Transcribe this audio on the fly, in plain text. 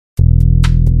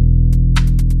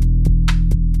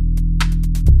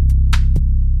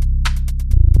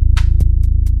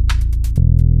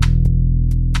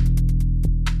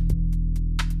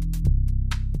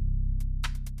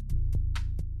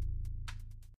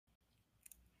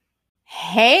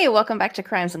Hey, welcome back to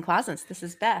Crimes and Closets. This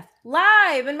is Beth,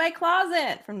 live in my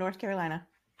closet from North Carolina.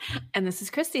 And this is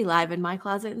Christy, live in my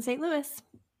closet in St. Louis.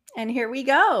 And here we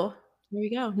go. Here we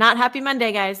go. Not happy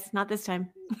Monday, guys. Not this time.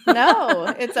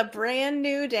 No, it's a brand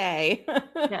new day.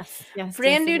 Yes.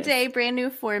 Brand new day, brand new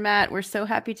format. We're so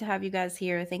happy to have you guys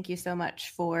here. Thank you so much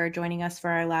for joining us for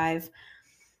our live.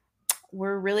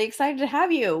 We're really excited to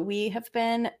have you. We have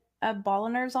been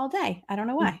balliners all day. I don't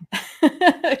know why.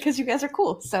 Because you guys are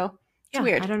cool. So it's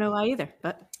weird. I don't know why either,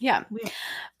 but yeah. Weird.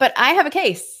 But I have a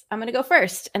case. I'm going to go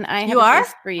first. And I have a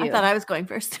case for you. I thought I was going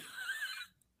first.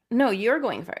 No, you're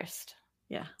going first.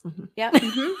 Yeah. Mm-hmm. Yeah.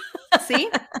 Mm-hmm.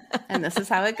 See? And this is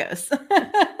how it goes.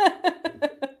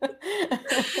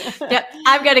 Yep.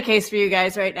 I've got a case for you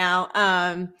guys right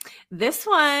now. This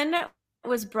one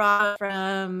was brought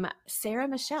from Sarah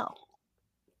Michelle.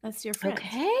 That's your friend.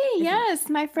 Okay. Yes.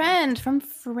 My friend from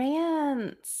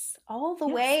France. All the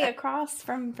way across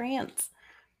from France.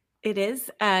 It is.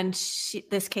 And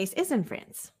this case is in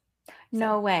France.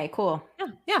 No way. Cool.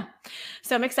 Yeah.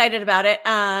 So I'm excited about it.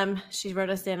 She wrote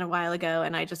us in a while ago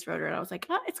and I just wrote her and I was like,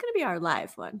 it's going to be our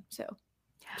live one. So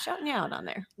I'm shouting you out on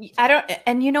there.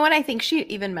 And you know what? I think she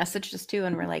even messaged us too.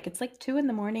 And we're like, it's like 2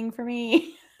 a.m. for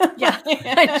me. Yeah.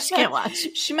 I just can't watch.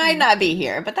 She might not be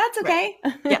here, but that's okay.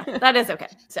 Right. Yeah, that is okay.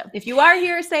 So if you are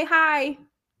here, say hi.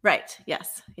 Right.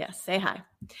 Yes. Say hi.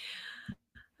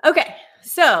 Okay.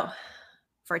 So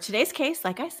for today's case,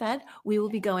 like I said, we will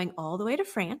be going all the way to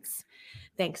France.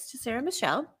 Thanks to Sarah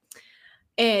Michelle.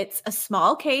 It's a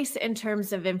small case in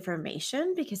terms of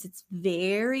information because it's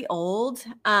very old.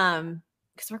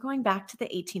 Because we're going back to the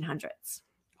 1800s.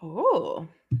 Oh,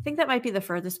 I think that might be the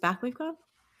furthest back we've gone,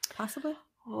 possibly.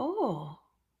 Oh,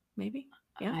 maybe.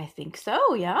 Yeah, I think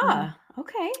so. Yeah.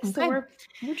 Okay. So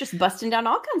we're just busting down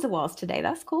all kinds of walls today.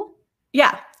 That's cool.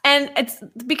 Yeah. And it's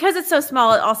because it's so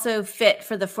small, it also fit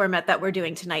for the format that we're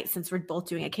doing tonight. Since we're both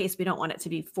doing a case, we don't want it to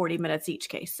be 40 minutes each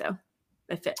case. So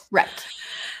it fit. Right.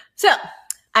 So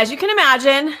as you can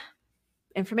imagine,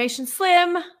 information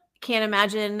slim. Can't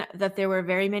imagine that there were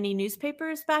very many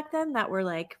newspapers back then that were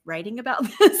like writing about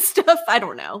this stuff. I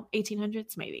don't know.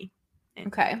 1800s, maybe.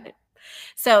 Okay.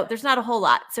 So there's not a whole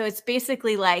lot. So it's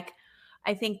basically like,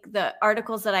 I think the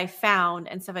articles that I found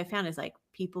and stuff I found is like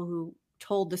people who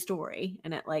told the story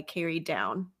and it like carried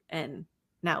down and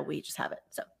now we just have it.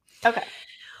 So, okay.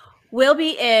 We'll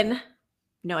be in,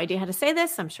 no idea how to say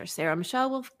this. I'm sure Sarah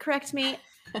Michelle will correct me.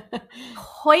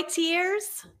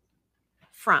 Poitiers,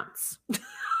 France.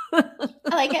 I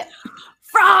like it.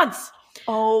 France.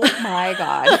 Oh my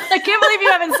God. I can't believe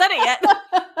you haven't said it yet.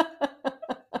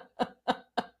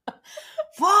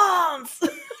 France.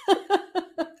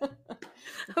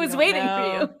 I was waiting for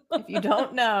you. If you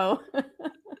don't know,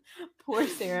 poor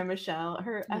Sarah Michelle.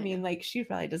 I mean, like, she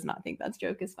probably does not think that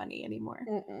joke is funny anymore.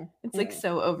 It's like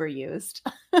so overused.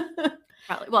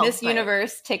 Probably. Well, Miss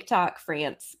Universe, TikTok,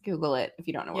 France. Google it if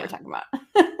you don't know what we're talking about.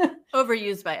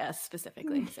 Overused by us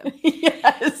specifically. So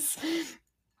yes.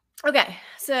 Okay,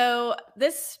 so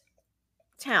this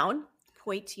town,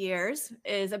 Poitiers,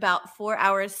 is about 4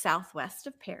 hours southwest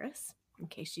of Paris. In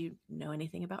case you know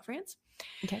anything about France.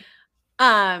 Okay.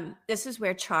 This is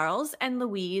where Charles and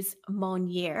Louise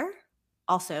Monnier,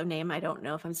 also name I don't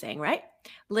know if I'm saying right,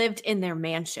 lived in their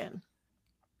mansion.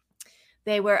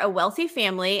 They were a wealthy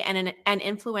family and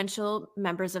influential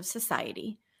members of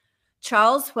society.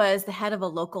 Charles was the head of a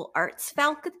local arts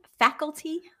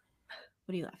faculty.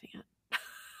 What are you laughing at?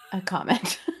 A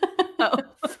comment. Oh.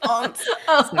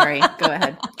 Sorry. Go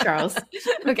ahead, Charles.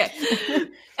 Okay.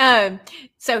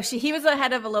 So he was the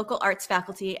head of a local arts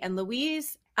faculty, and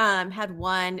Louise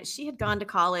she had gone to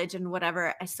college and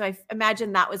whatever. So I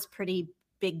imagine that was pretty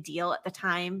big deal at the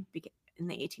time in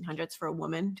the 1800s for a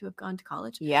woman to have gone to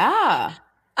college. Yeah.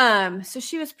 So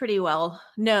she was pretty well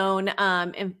known.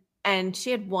 And she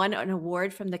had won an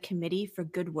award from the Committee for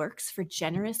Good Works for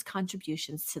generous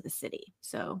contributions to the city.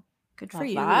 So good for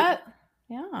you. That.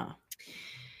 Yeah.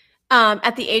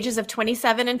 At the ages of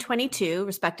 27 and 22,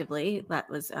 respectively, that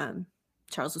was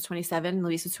Charles was 27,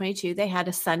 Louise was 22. They had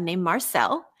a son named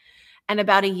Marcel. And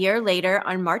about a year later,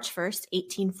 on March 1st,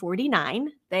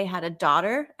 1849, they had a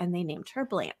daughter and they named her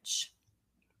Blanche.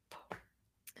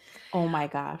 Oh my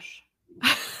gosh.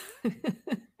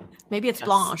 Maybe it's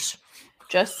Blanche.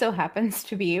 Just so happens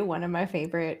to be one of my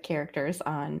favorite characters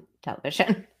on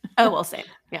television. Oh, well, same.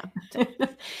 Yeah.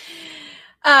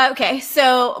 Okay,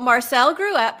 so Marcel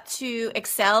grew up to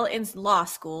excel in law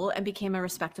school and became a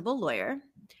respectable lawyer.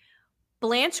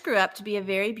 Blanche grew up to be a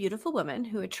very beautiful woman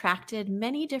who attracted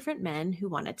many different men who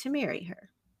wanted to marry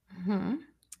her. Mm-hmm.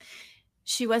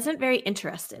 She wasn't very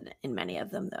interested in many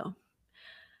of them, though.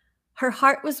 Her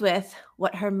heart was with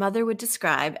what her mother would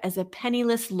describe as a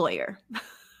penniless lawyer.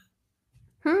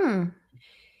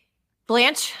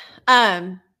 Blanche,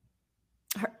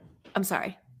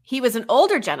 he was an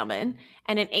older gentleman,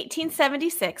 and in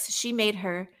 1876, she made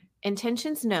her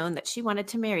intentions known that she wanted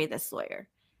to marry this lawyer,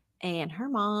 and her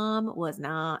mom was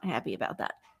not happy about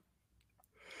that.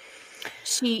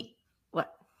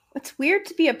 What? It's weird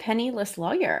to be a penniless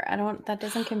lawyer. That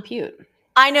doesn't compute.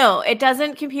 I know. It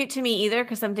doesn't compute to me either,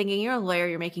 because I'm thinking you're a lawyer,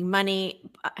 you're making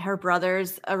money. Her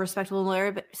brother's a respectable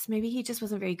lawyer, but maybe he just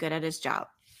wasn't very good at his job.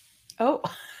 Oh,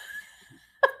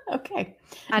 okay.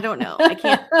 I don't know.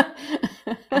 I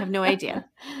have no idea.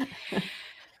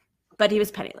 But he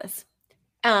was penniless.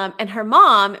 And her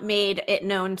mom made it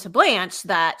known to Blanche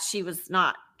that she's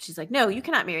like, no, you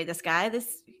cannot marry this guy.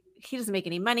 He doesn't make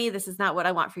any money. This is not what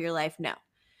I want for your life. No.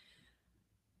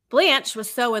 Blanche was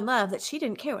so in love that she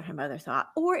didn't care what her mother thought,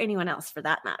 or anyone else for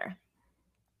that matter.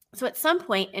 So at some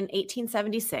point in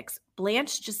 1876,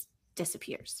 Blanche just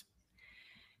disappears.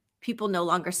 People no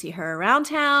longer see her around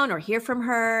town or hear from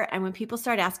her. And when people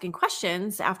start asking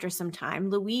questions after some time,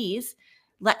 Louise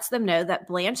lets them know that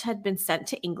Blanche had been sent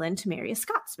to England to marry a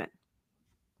Scotsman.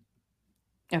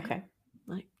 Okay.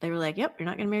 They were like, yep, you're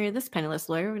not going to marry this penniless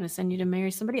lawyer. We're going to send you to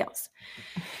marry somebody else.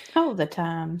 Oh, the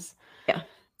times. Yeah.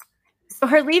 So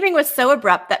her leaving was so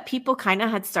abrupt that people kind of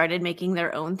had started making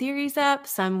their own theories up.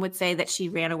 Some would say that she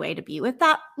ran away to be with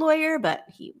that lawyer, but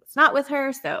he was not with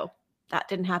her, so that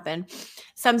didn't happen.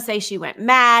 Some say she went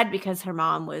mad because her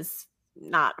mom was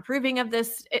not approving of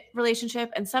this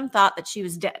relationship, and some thought that she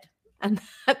was dead and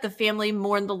that the family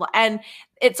mourned and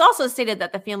it's also stated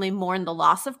that the family mourned the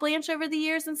loss of Blanche over the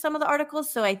years in some of the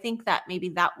articles. So I think that maybe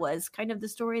that was kind of the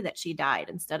story, that she died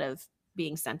instead of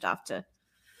being sent off to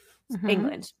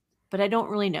England. But I don't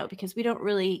really know, because I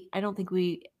don't think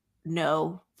we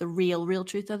know the real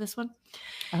truth of this one.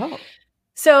 Oh.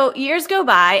 So years go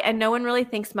by and no one really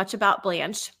thinks much about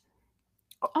Blanche.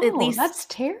 Oh, at least that's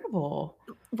terrible.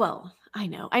 Well, I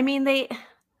know. I mean, the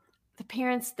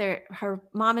parents, her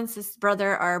mom and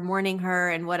brother are mourning her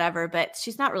and whatever, but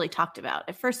she's not really talked about.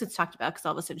 At first it's talked about because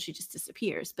all of a sudden she just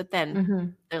disappears. But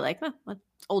then they're like, well,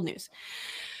 it's old news.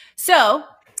 So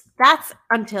that's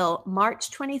until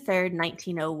March 23rd,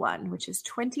 1901, which is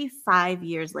 25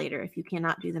 years later, if you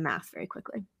cannot do the math very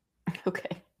quickly.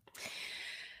 Okay.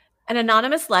 An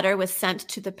anonymous letter was sent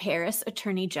to the Paris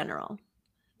Attorney General.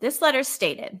 This letter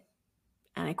stated,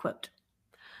 and I quote,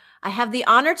 "I have the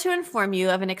honor to inform you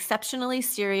of an exceptionally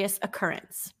serious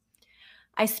occurrence.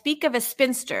 I speak of a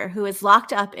spinster who is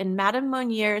locked up in Madame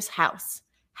Monier's house,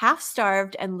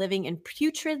 half-starved and living in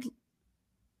putrid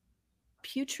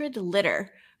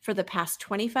litter for the past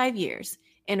 25 years,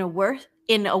 in a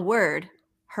word,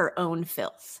 her own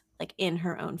filth." Like, in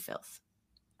her own filth.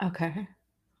 Okay.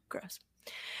 Gross.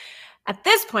 At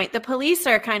this point, the police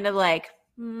are kind of like,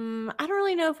 I don't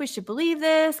really know if we should believe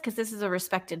this, because this is a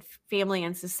respected family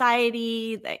in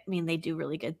society. They do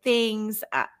really good things.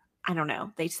 I don't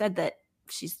know. They said that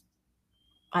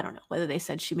I don't know whether they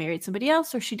said she married somebody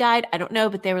else or she died. I don't know.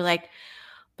 But they were like,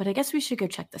 but I guess we should go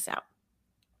check this out.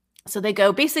 So they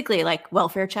go, basically like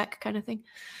welfare check kind of thing.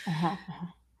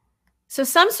 So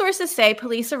some sources say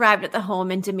police arrived at the home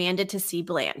and demanded to see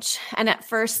Blanche. And at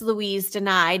first, Louise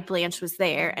denied Blanche was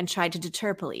there and tried to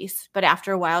deter police. But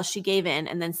after a while, she gave in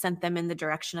and then sent them in the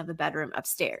direction of the bedroom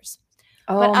upstairs.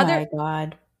 Oh, my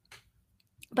God.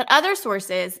 But other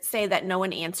sources say that no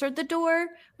one answered the door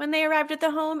when they arrived at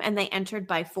the home, and they entered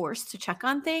by force to check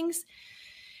on things.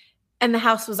 And the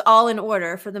house was all in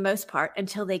order for the most part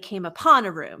until they came upon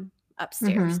a room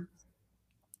upstairs.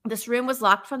 This room was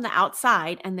locked from the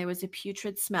outside, and there was a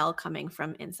putrid smell coming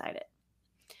from inside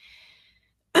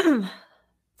it.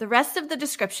 The rest of the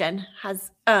description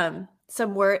has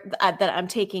some word that I'm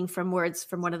taking from words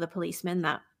from one of the policemen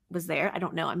that was there. I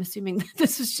don't know. I'm assuming that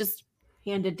this was just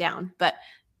handed down, but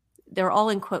they're all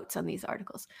in quotes on these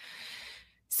articles.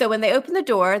 So when they opened the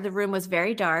door, the room was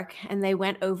very dark, and they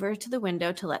went over to the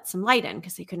window to let some light in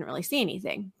because they couldn't really see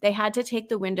anything. They had to take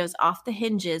the windows off the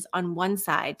hinges on one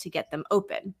side to get them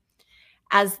open.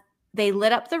 As they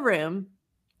lit up the room,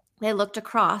 they looked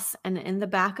across, and in the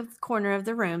back of the corner of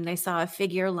the room, they saw a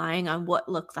figure lying on what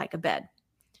looked like a bed.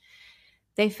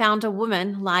 They found a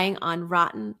woman lying on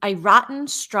a rotten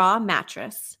straw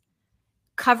mattress,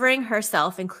 covering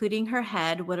herself, including her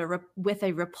head, with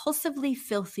a repulsively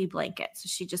filthy blanket. So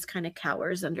she just kind of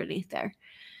cowers underneath there.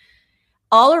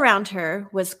 All around her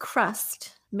was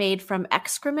crust made from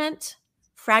excrement,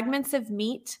 fragments of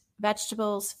meat,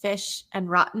 vegetables, fish, and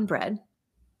rotten bread.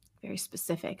 Very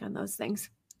specific on those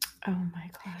things. Oh, my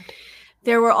God.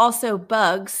 There were also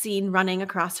bugs seen running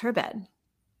across her bed.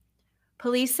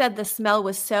 Police said the smell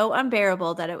was so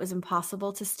unbearable that it was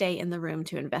impossible to stay in the room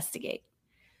to investigate.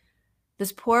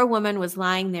 This poor woman was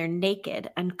lying there naked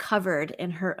and covered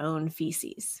in her own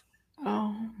feces.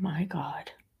 Oh my God.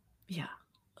 Yeah,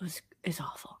 it's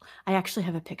awful. I actually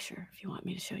have a picture if you want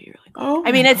me to show you really quick. Oh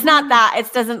I mean, my it's not God. that,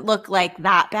 it doesn't look like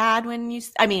that bad when you,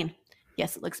 I mean,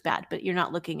 yes, it looks bad, but you're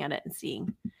not looking at it and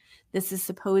seeing. This is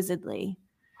supposedly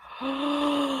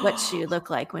what she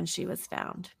looked like when she was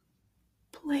found.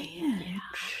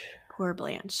 Blanche. Poor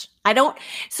Blanche.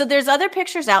 So there's other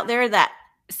pictures out there that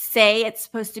say it's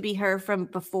supposed to be her from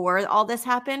before all this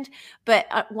happened, but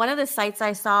one of the sites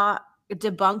I saw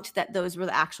debunked that those were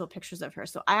the actual pictures of her.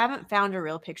 So I haven't found a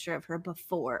real picture of her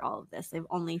before all of this. They've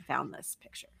only found this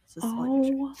picture.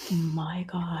 Oh my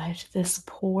God. This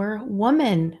poor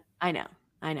woman. I know.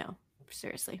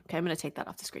 Seriously. Okay, I'm going to take that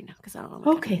off the screen now because I don't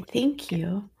know. Okay, thank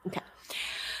you.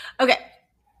 Okay.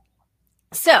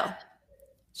 So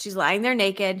she's lying there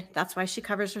naked. That's why she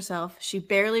covers herself. She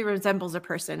barely resembles a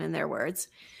person, in their words.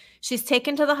 She's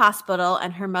taken to the hospital,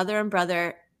 and her mother and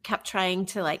brother kept trying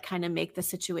to like kind of make the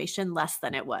situation less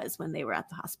than it was when they were at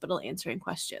the hospital answering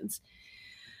questions.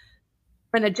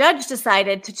 When a judge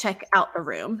decided to check out the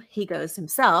room, he goes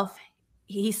himself.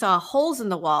 He saw holes in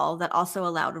the wall that also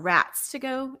allowed rats to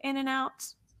go in and out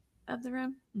of the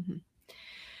room. Mm-hmm.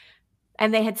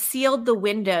 And they had sealed the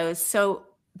windows so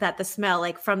that the smell,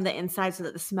 like from the inside, so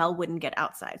that the smell wouldn't get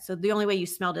outside. So the only way you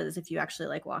smelled it is if you actually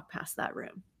like walk past that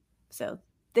room. So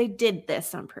they did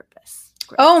this on purpose.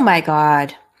 Gross. Oh my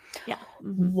God. Yeah.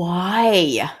 Mm-hmm.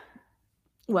 Why?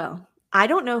 Well, I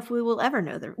don't know if we will ever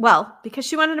know well, because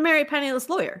she wanted to marry a penniless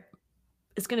lawyer.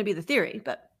 It's going to be the theory,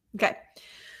 but okay.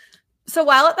 So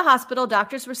while at the hospital,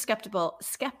 doctors were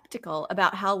skeptical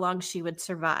about how long she would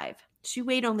survive. She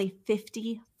weighed only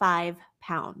 55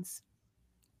 pounds.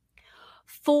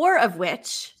 4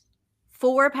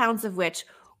 pounds of which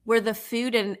were the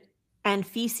food and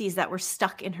feces that were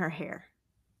stuck in her hair.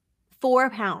 4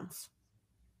 pounds.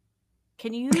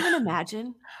 Can you even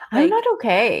imagine? I'm not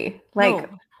okay. No.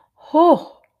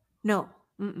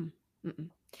 Mm-mm.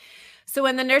 So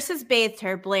when the nurses bathed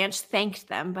her, Blanche thanked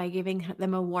them by giving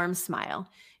them a warm smile.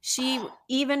 She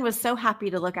even was so happy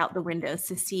to look out the windows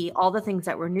to see all the things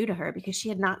that were new to her because she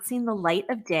had not seen the light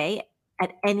of day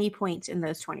at any point in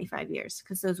those 25 years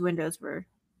because those windows were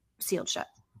sealed shut.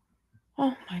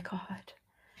 Oh my God.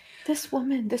 This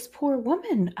woman, this poor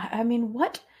woman. I mean,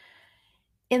 what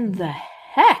in the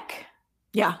heck?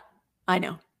 Yeah, I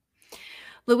know.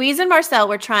 Louise and Marcel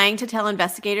were trying to tell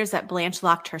investigators that Blanche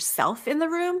locked herself in the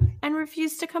room and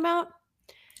refused to come out.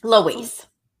 Louise.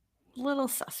 Little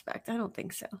suspect. I don't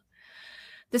think so.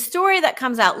 The story that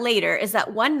comes out later is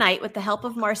that one night, with the help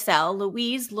of Marcel,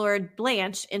 Louise lured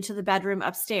Blanche into the bedroom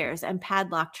upstairs and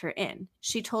padlocked her in.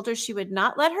 She told her she would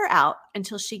not let her out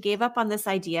until she gave up on this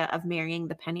idea of marrying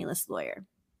the penniless lawyer.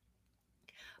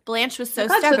 Blanche was so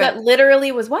stubborn. So that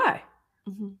literally was why.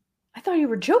 Mm-hmm. I thought you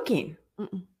were joking.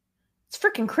 Mm-mm. It's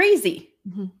freaking crazy.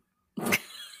 Mm-hmm.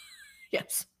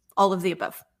 Yes, all of the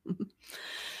above.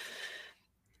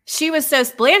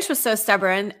 Blanche was so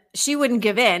stubborn, she wouldn't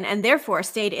give in and therefore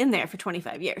stayed in there for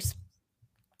 25 years.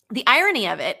 The irony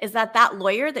of it is that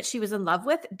lawyer that she was in love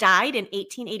with died in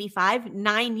 1885,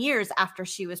 9 years after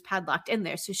she was padlocked in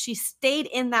there. So she stayed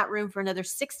in that room for another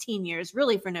 16 years,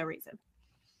 really for no reason.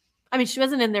 I mean, she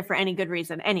wasn't in there for any good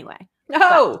reason anyway.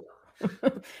 No.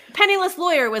 Penniless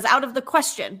lawyer was out of the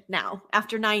question now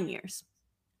after 9 years.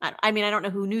 I don't know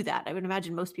who knew that. I would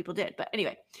imagine most people did. But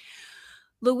anyway,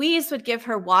 Louise would give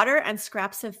her water and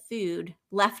scraps of food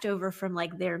left over from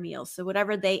like their meals. So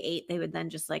whatever they ate, they would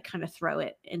then just like kind of throw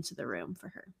it into the room for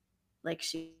her. Like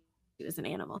she was an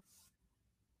animal.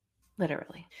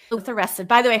 Literally. Both arrested.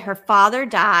 By the way, her father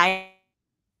died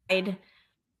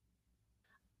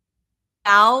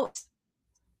out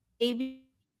maybe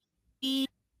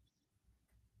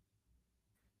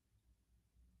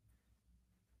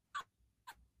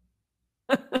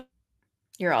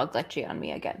You're all glitchy on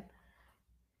me again.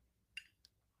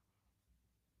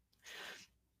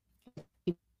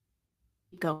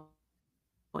 Going.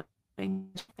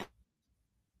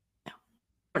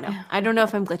 I don't know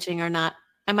if I'm glitching or not.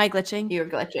 Am I glitching? You're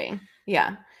glitching.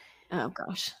 Yeah. Oh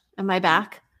gosh. Am I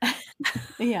back?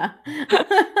 Yeah.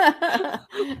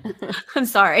 I'm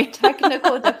sorry.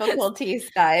 Technical difficulties,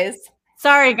 guys.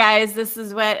 Sorry, guys. This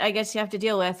is what I guess you have to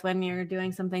deal with when you're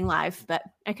doing something live, but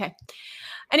okay.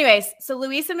 Anyways, so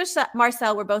Louise and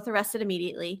Marcel were both arrested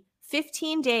immediately.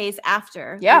 15 days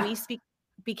after, Louise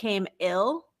became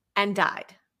ill and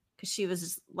died because she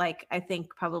was like, I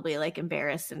think probably like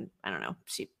embarrassed and I don't know,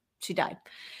 she died.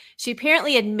 She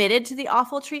apparently admitted to the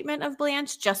awful treatment of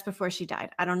Blanche just before she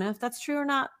died. I don't know if that's true or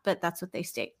not, but that's what they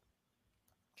state.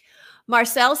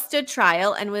 Marcel stood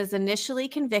trial and was initially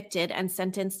convicted and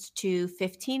sentenced to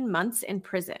 15 months in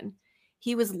prison.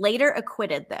 He was later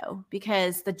acquitted, though,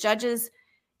 because the judges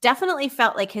definitely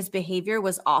felt like his behavior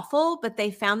was awful, but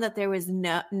they found that there was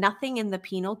nothing in the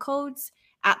penal codes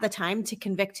at the time to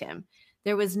convict him.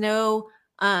 There was no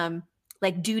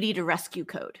like duty to rescue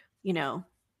code,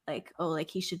 like, oh, like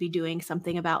he should be doing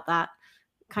something about that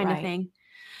kind of thing.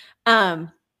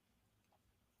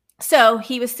 So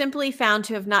he was simply found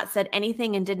to have not said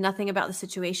anything and did nothing about the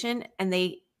situation, and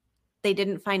they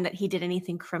didn't find that he did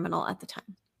anything criminal at the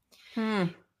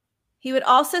time. He would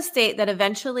also state that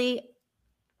eventually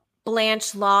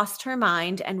Blanche lost her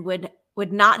mind and would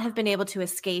not have been able to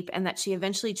escape, and that she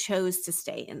eventually chose to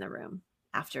stay in the room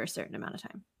after a certain amount of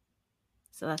time.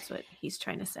 So that's what he's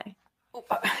trying to say.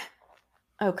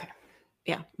 Okay.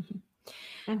 Yeah.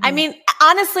 I mean,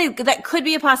 honestly, that could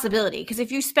be a possibility, because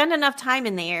if you spend enough time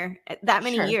in there that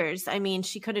many years, I mean,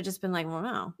 she could have just been like, well,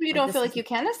 no. You don't feel like you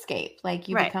can escape. Like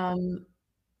you become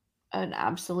an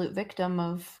absolute victim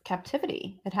of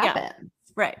captivity. It happens. Yeah.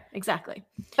 Right. Exactly.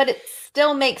 But it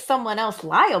still makes someone else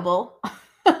liable.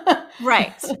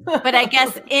 Right. But I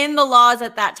guess in the laws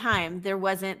at that time, there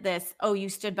wasn't this, oh, you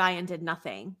stood by and did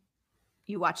nothing.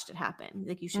 You watched it happen.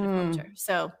 Like you should have helped her.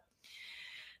 So,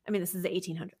 I mean, this is the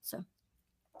 1800s. So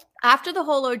after the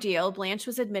whole ordeal, Blanche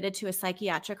was admitted to a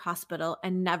psychiatric hospital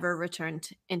and never returned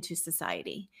into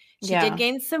society. She did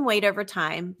gain some weight over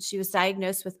time. She was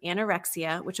diagnosed with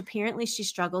anorexia, which apparently she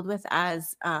struggled with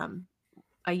as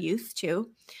a youth too.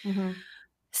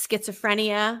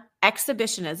 Schizophrenia,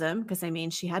 exhibitionism, because I mean,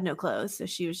 she had no clothes. So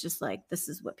she was just like, this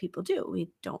is what people do. We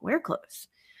don't wear clothes.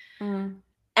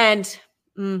 And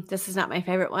this is not my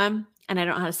favorite one, and I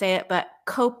don't know how to say it, but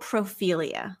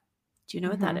coprophilia. Do you know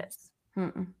what that is?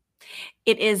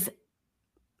 It is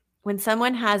when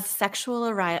someone has sexual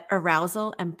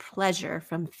arousal and pleasure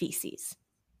from feces.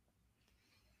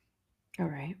 All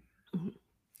right.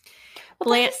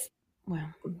 Blanche.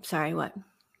 Sorry, what?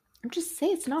 I'm just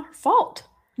saying it's not her fault.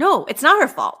 No, it's not her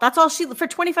fault. That's all for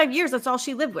 25 years, that's all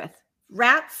she lived with.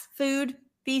 Rats, food,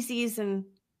 feces, and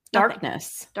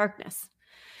darkness. Darkness.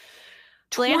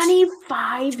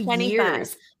 25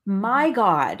 years. My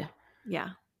God. Yeah.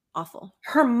 Awful.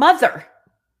 Her mother.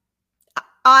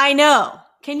 I know.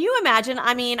 Can you imagine?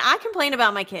 I mean, I complain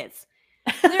about my kids.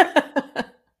 And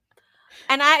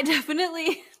I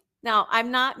definitely, now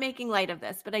I'm not making light of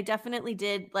this, but I definitely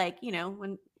did, like,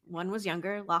 when one was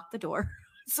younger, lock the door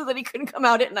so that he couldn't come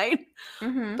out at night.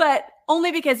 But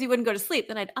only because he wouldn't go to sleep.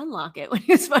 Then I'd unlock it when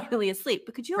he was finally asleep.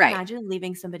 But could you imagine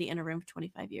leaving somebody in a room for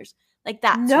 25 years? Like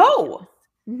that?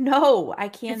 No, I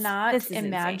cannot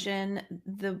imagine. Insane.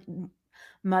 The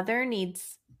mother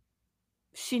needs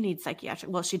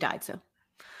psychiatric. Well, she died. So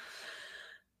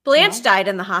Blanche died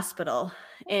in the hospital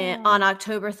on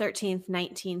October 13th,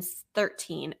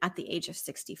 1913 at the age of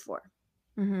 64.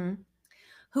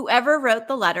 Whoever wrote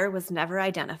the letter was never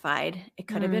identified. It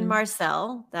could have been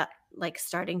Marcel, that like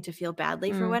starting to feel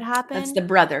badly for what happened. That's the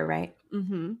brother, right?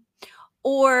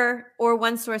 Or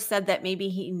one source said that maybe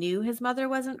he knew his mother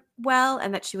wasn't well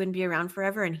and that she wouldn't be around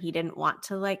forever, and he didn't want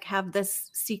to like have this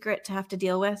secret to have to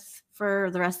deal with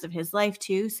for the rest of his life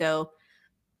too. So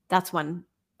that's one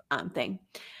thing.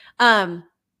 And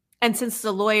since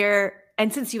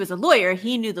he was a lawyer,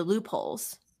 he knew the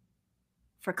loopholes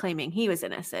for claiming he was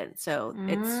innocent. So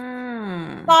it's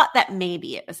thought that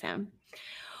maybe it was him.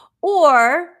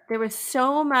 Or there were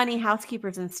so many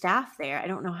housekeepers and staff there. I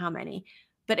don't know how many,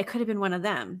 but it could have been one of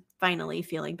them finally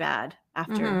feeling bad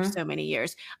after so many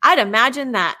years. I'd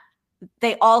imagine that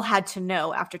they all had to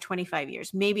know after 25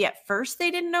 years. Maybe at first they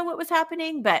didn't know what was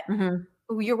happening, but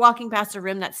you're walking past a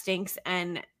room that stinks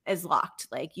and is locked.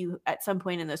 Like you, at some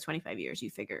point in those 25 years,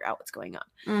 you figure out what's going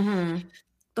on.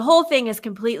 The whole thing is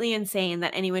completely insane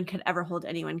that anyone could ever hold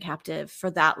anyone captive for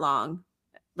that long.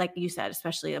 Like you said,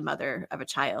 especially a mother of a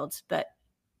child. But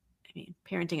I mean,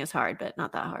 parenting is hard, but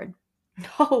not that hard.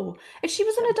 No. And she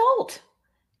was an adult.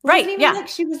 Right. Yeah. Like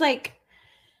she was like,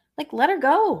 let her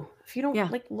go. If you don't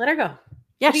let her go.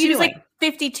 Yeah. She was like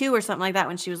 52 or something like that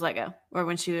when she was let go, or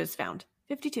when she was found.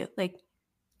 52. Like,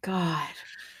 God.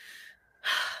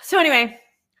 So anyway,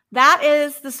 that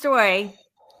is the story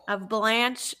of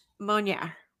Blanche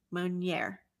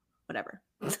Monnier, whatever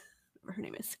her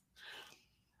name is.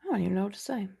 I don't even know what to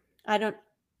say. I don't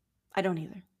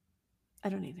either.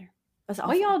 That's awful.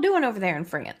 What y'all doing over there in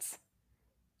France?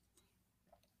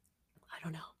 I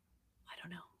don't know.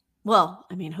 Well,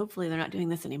 I mean, hopefully they're not doing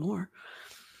this anymore.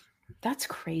 That's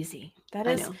crazy. That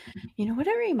I is, know. you know what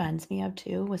it reminds me of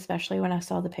too, especially when I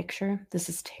saw the picture? This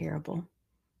is terrible.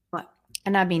 What?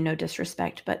 And I mean no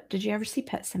disrespect, but did you ever see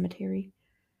Pet Cemetery?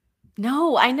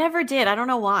 No, I never did. I don't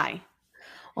know why.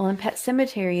 Well, in Pet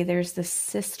Cemetery, there's this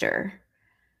sister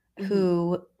Mhm.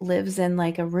 who lives in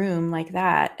like a room like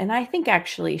that. And I think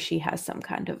actually she has some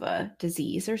kind of a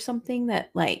disease or something that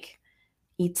like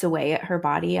eats away at her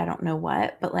body. I don't know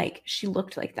what, but like she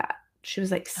looked like that. She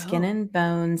was like skin Oh, and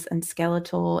bones and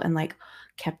skeletal and like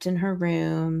kept in her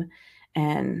room.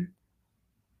 And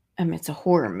it's a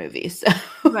horror movie. So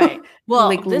right. like Well,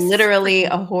 this literally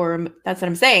person, a horror. That's what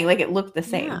I'm saying. Like it looked the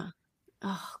same. yeah.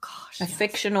 Oh A gosh, yes.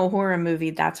 fictional horror movie.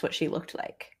 That's what she looked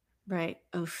like. Right.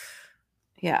 Oof.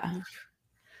 Yeah. Oof.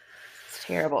 It's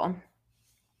terrible.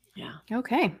 Yeah.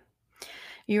 Okay.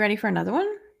 You ready for another one?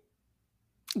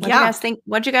 What do you Yeah. guys think?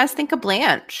 What'd you guys think of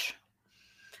Blanche?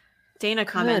 Dana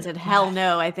Good commented, "Hell God.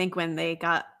 no!" I think when they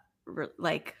got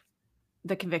like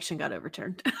the conviction got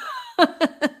overturned.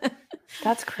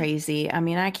 That's crazy. I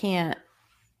mean, I can't,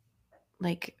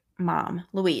 like, Mom,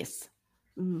 Louise.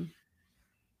 Mhm.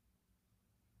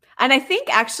 And I think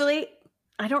actually,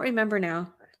 I don't remember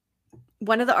now.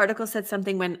 One of the articles said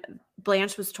something when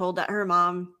Blanche was told that her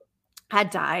mom had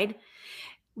died.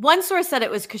 One source said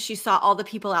it was because she saw all the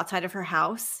people outside of her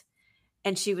house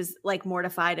and she was like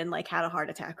mortified and like had a heart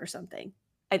attack or something.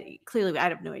 Clearly, I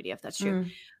have no idea if that's true,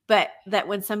 Mm. but that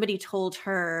when somebody told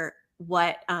her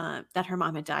what that her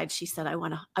mom had died, she said, I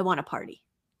want a party.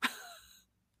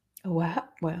 Wow.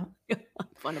 Well, I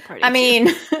want a I party too." mean,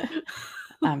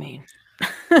 I mean,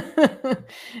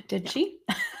 did Yeah. she?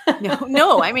 No,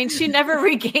 no. I mean, she never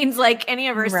regains like any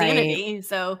of her Right. sanity.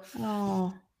 So,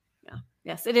 Oh, yeah.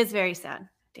 Yes, it is very sad.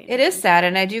 it Dana is said. sad.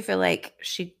 And I do feel like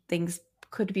things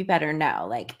could be better now.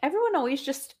 Like, everyone always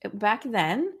just, back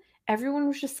then, everyone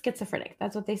was just schizophrenic.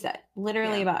 That's what they said.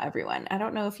 Literally Yeah. about everyone. I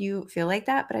don't know if you feel like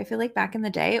that, but I feel like back in the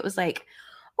day, it was like,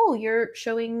 oh, you're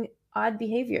showing odd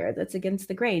behavior that's against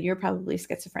the grain. You're probably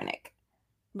schizophrenic.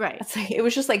 Right. That's like, it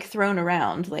was just like thrown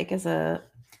around like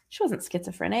she wasn't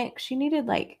schizophrenic. She needed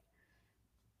like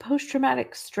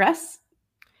post-traumatic stress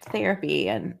therapy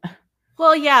and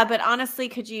Well, yeah, but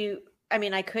honestly, I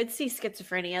mean, I could see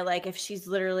schizophrenia like if she's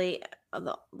literally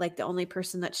the only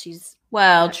person that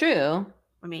well, that true.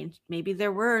 I mean, maybe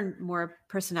there were more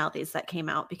personalities that came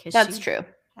out because That's she true.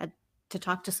 had to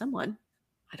talk to someone.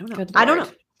 I don't know. Good I don't know.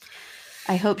 Lord.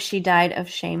 I hope she died of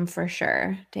shame for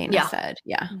sure, Dana Yeah. said.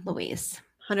 Yeah, Mhm. Louise.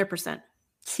 100%.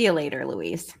 See you later,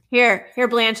 Louise. Here,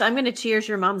 Blanche, I'm going to cheers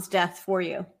your mom's death for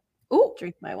you. Ooh,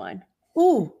 Drink my wine.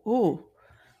 ooh.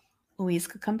 Louise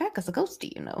could come back as a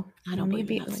ghostie, you know. I don't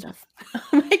believe in that stuff.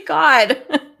 Oh my God.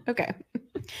 Okay.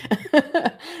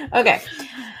 Okay.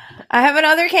 I have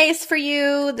another case for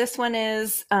you. This one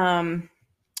is a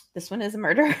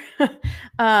murder.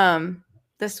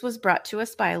 This was brought to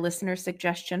us by a listener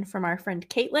suggestion from our friend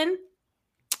Caitlin.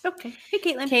 Okay. Hey,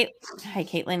 Caitlin. Hi,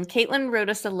 Caitlin. Caitlin wrote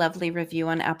us a lovely review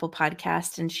on Apple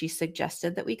Podcast, and she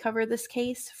suggested that we cover this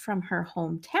case from her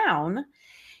hometown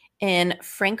in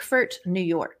Frankfort, New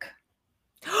York.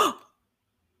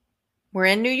 We're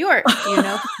in New York.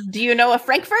 Do you know a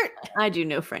Frankfort? I do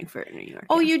know Frankfurt, New York.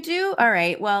 Oh, Yeah. you do? All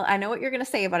right. Well, I know what you're going to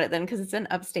say about it then because it's in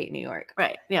upstate New York.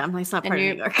 Right. Yeah. I'm like, it's not And part of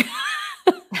New York.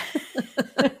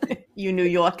 you New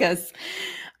Yorkers.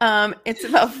 It's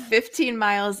about 15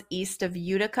 miles east of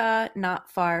Utica, not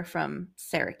far from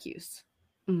Syracuse.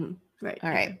 Mhm. Right. All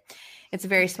right. It's a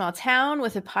very small town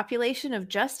with a population of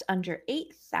just under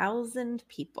 8,000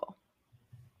 people.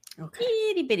 Okay.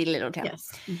 Itty bitty little town.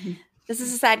 Yes. Mhm. This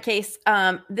is a sad case.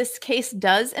 This case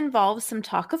does involve some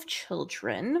talk of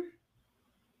children,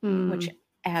 which,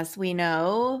 as we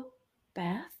know,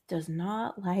 Beth does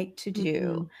not like to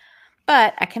do.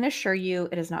 But I can assure you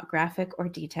it is not graphic or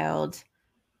detailed,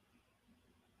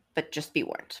 but just be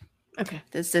warned. Okay.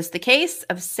 This is the case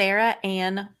of Sarah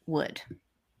Ann Wood.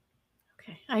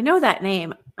 Okay. I know that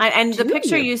name. And the Do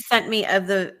picture you? you sent me of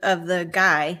the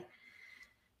guy,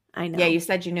 I know. Yeah, you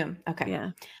said you knew him. Okay.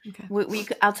 Yeah.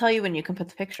 Okay. I'll tell you when you can put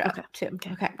the picture Okay. up too.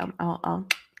 Okay. Okay. I'll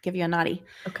give you a naughty.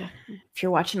 Okay. If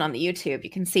you're watching on the YouTube, you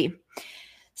can see.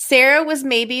 Sarah was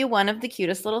maybe one of the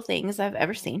cutest little things I've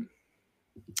ever seen.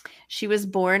 She was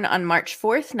born on March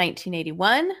 4th,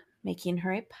 1981, making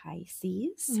her a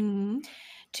Pisces. Mm-hmm.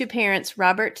 To parents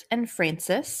Robert and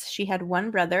Frances. She had one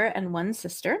brother and one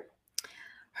sister.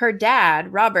 Her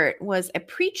dad, Robert, was a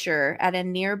preacher at a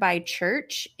nearby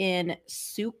church in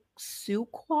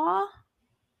Suqua,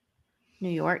 New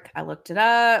York. I looked it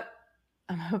up.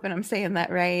 I'm hoping I'm saying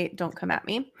that right. Don't come at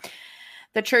me.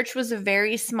 The church was a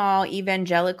very small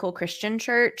evangelical Christian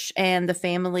church, and the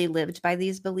family lived by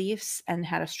these beliefs and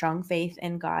had a strong faith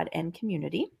in God and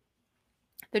community.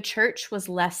 The church was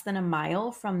less than a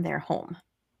mile from their home.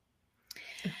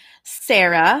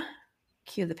 Sarah,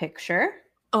 cue the picture.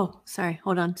 Oh, sorry.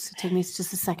 Hold on. So take me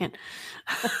just a second.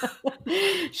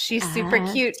 She's super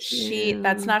cute.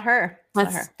 That's not her.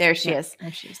 That's not her. There she is.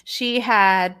 There she is. She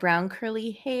had brown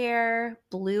curly hair,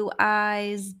 blue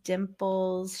eyes,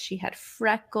 dimples. She had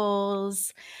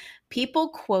freckles.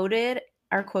 People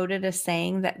are quoted as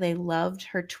saying that they loved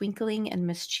her twinkling and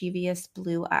mischievous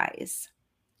blue eyes.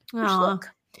 Look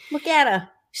at her.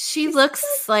 She's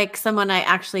looks like someone I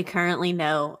actually currently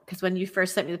know, because when you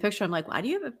first sent me the picture, I'm like, why do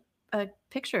you have a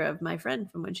picture of my friend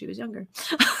from when she was younger?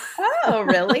 Oh,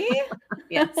 really?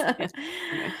 Yes. Okay.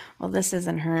 Well, this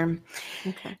isn't her.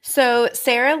 Okay. So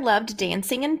Sarah loved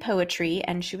dancing and poetry,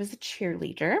 and she was a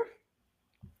cheerleader.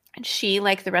 And she,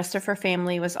 like the rest of her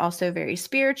family, was also very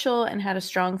spiritual and had a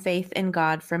strong faith in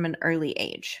God from an early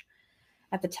age.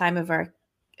 At the time of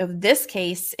this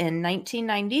case in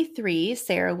 1993,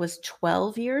 Sarah was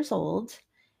 12 years old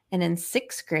and in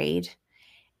 6th grade,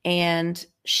 and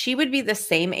she would be the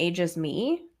same age as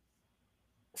me.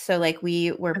 So like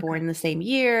we were born the same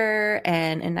year,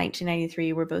 and in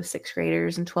 1993 we're both 6th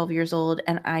graders and 12 years old,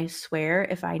 and I swear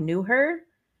if I knew her,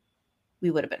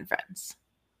 we would have been friends.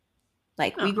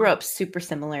 Like we grew up super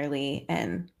similarly,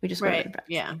 and we just would have been friends.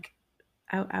 Yeah. Like,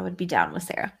 I would be down with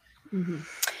Sarah. Mm-hmm.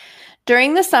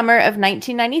 During the summer of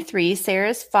 1993,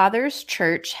 Sarah's father's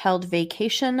church held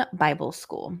Vacation Bible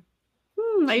School.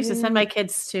 I used to send my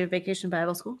kids to Vacation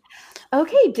Bible School.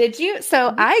 Okay, did you?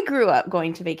 So I grew up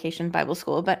going to Vacation Bible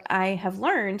School, but I have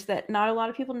learned that not a lot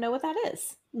of people know what that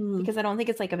is, because I don't think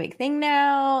it's like a big thing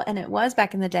now, and it was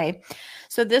back in the day.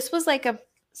 So this was like a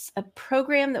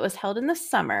program that was held in the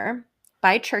summer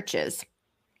by churches,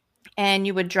 and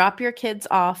you would drop your kids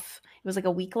off. It was like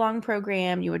a week-long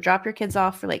program. You would drop your kids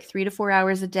off for like 3 to 4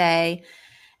 hours a day,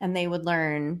 and they would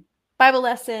learn Bible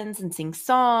lessons and sing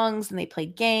songs, and they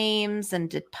played games and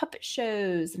did puppet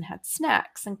shows and had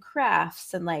snacks and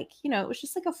crafts, and like, it was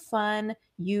just like a fun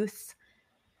youth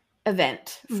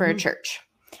event for a church.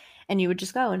 And you would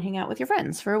just go and hang out with your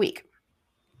friends for a week.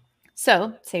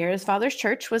 So Sarah's father's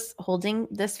church was holding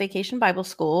this Vacation Bible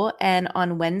School, and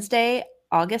on Wednesday,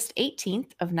 August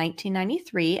 18th of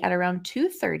 1993 at around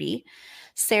 2:30,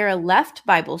 Sarah left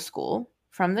Bible school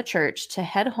from the church to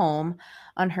head home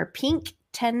on her pink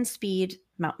 10-speed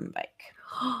mountain bike.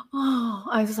 Oh,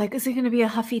 I was like, is it going to be a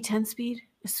Huffy 10-speed?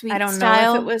 A sweet I don't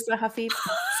style? know if it was a Huffy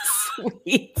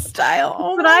sweet style.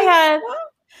 Oh, but I had,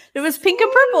 it was pink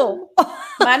and purple.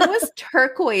 Mine was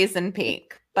turquoise and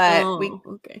pink, but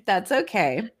okay. That's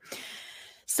okay.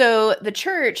 So the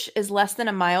church is less than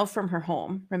a mile from her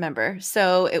home, remember?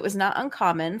 So it was not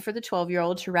uncommon for the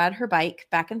 12-year-old to ride her bike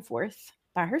back and forth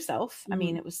by herself. I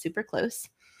mean, it was super close.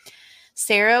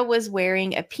 Sarah was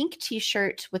wearing a pink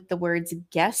t-shirt with the words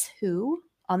 "Guess Who"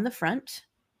 on the front.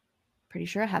 Pretty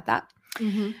sure I had that.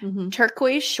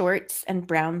 Turquoise shorts and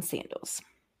brown sandals.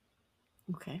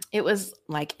 Okay. It was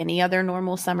like any other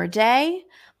normal summer day,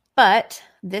 but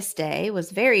this day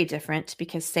was very different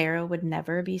because Sarah would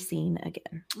never be seen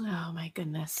again. Oh, my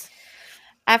goodness.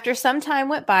 After some time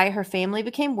went by, her family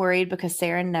became worried because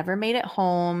Sarah never made it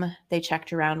home. They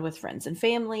checked around with friends and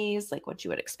families, like what you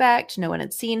would expect. No one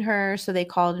had seen her, so they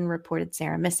called and reported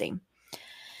Sarah missing.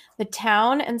 The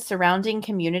town and surrounding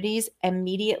communities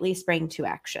immediately sprang to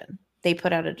action. They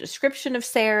put out a description of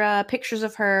Sarah, pictures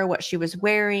of her, what she was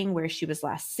wearing, where she was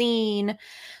last seen.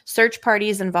 Search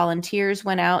parties and volunteers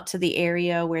went out to the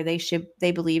area where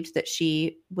they believed that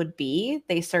she would be.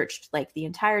 They searched like the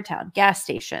entire town, gas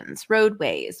stations,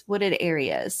 roadways, wooded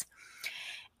areas.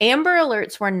 Amber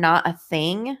alerts were not a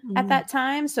thing at that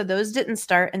time, so those didn't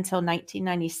start until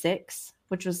 1996,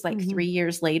 which was like 3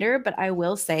 years later. But I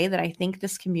will say that I think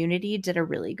this community did a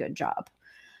really good job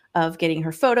of getting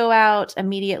her photo out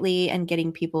immediately and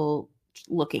getting people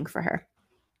looking for her.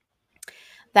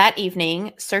 That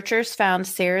evening, searchers found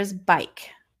Sarah's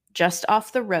bike just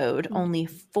off the road, only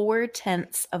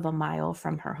 0.4 of a mile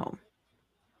from her home.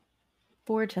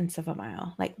 0.4 of a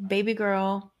mile. Like, baby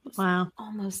girl was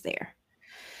almost there.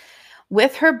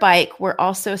 With her bike were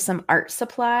also some art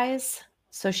supplies.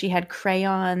 So she had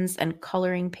crayons and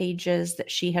coloring pages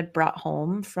that she had brought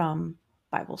home from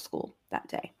Bible school that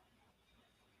day.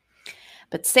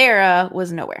 But Sarah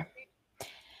was nowhere.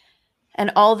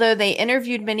 And although they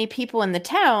interviewed many people in the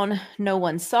town, no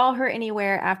one saw her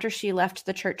anywhere after she left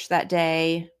the church that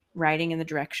day, riding in the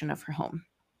direction of her home.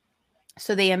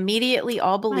 So they immediately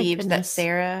all believed that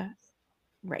Sarah...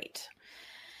 Right.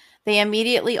 They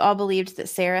immediately all believed that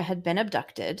Sarah had been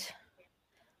abducted.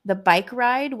 The bike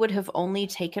ride would have only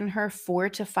taken her 4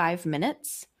 to 5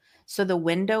 minutes. So the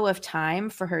window of time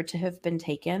for her to have been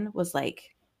taken was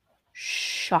like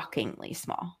shockingly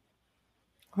small.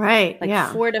 Right. Like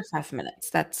Yeah. 4 to 5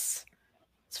 minutes. It's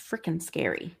freaking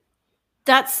scary.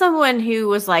 That's someone who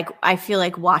was like, I feel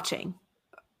like watching.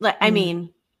 Like, I mean,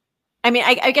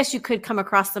 I guess you could come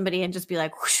across somebody and just be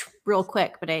like, whoosh, real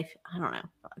quick, but I don't know.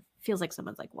 It feels like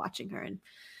someone's like watching her and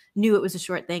knew it was a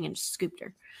short thing and just scooped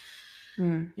her.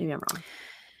 Maybe I'm wrong.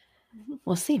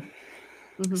 We'll see.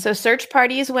 So search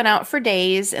parties went out for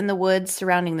days in the woods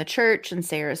surrounding the church and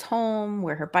Sarah's home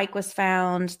where her bike was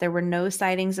found. There were no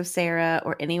sightings of Sarah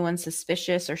or anyone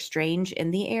suspicious or strange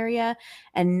in the area,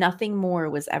 and nothing more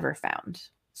was ever found.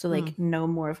 So like no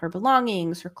more of her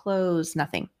belongings, her clothes,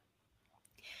 nothing.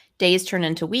 Days turned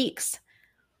into weeks,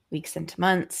 weeks into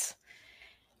months.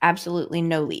 Absolutely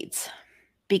no leads.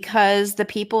 Because the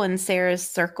people in Sarah's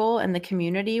circle and the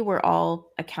community were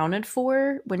all accounted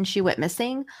for when she went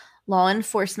missing, law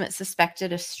enforcement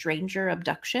suspected a stranger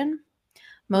abduction,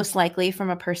 most likely from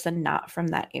a person not from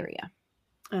that area.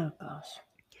 Oh, gosh.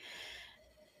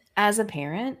 As a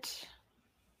parent,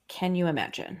 can you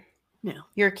imagine? No.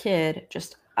 Your kid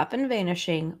just up and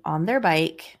vanishing on their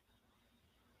bike,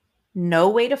 no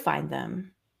way to find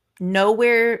them,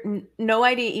 nowhere, no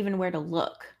idea even where to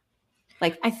look.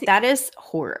 Like, that is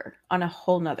horror on a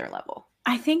whole nother level.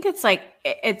 I think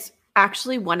it's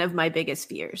actually one of my biggest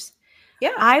fears.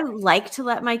 Yeah. I like to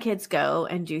let my kids go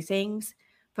and do things,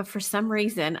 but for some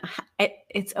reason,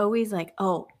 it's always like,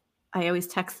 oh, I always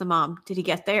text the mom, did he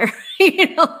get there?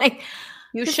 Like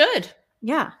you should.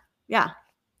 Yeah. Yeah.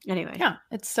 Anyway. Yeah.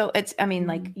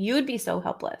 Like you would be so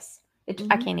helpless.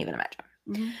 I can't even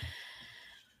imagine.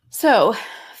 So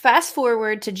fast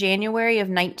forward to January of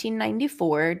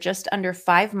 1994, just under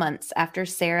 5 months after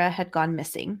Sarah had gone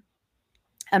missing,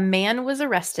 a man was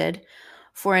arrested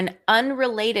for an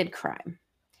unrelated crime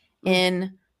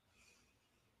in,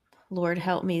 Lord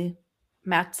help me,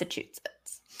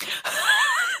 Massachusetts.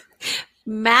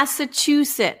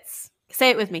 Massachusetts.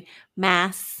 Say it with me.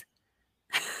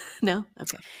 No?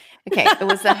 Okay. Okay. It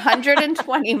was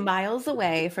 120 miles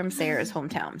away from Sarah's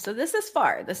hometown. So this is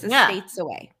far. This is states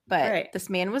away. But this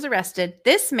man was arrested.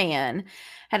 This man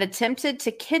had attempted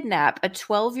to kidnap a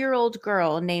 12-year-old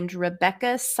girl named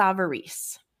Rebecca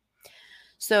Savarese.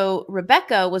 So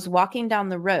Rebecca was walking down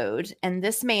the road, and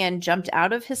this man jumped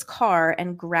out of his car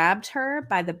and grabbed her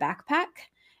by the backpack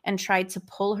and tried to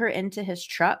pull her into his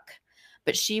truck.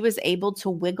 But she was able to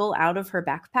wiggle out of her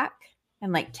backpack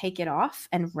and like take it off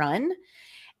and run.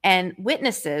 And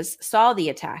witnesses saw the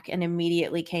attack and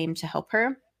immediately came to help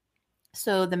her.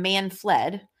 So the man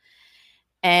fled,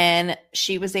 and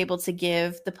she was able to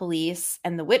give the police,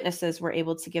 and the witnesses were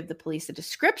able to give the police a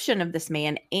description of this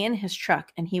man and his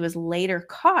truck. And he was later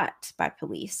caught by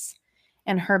police,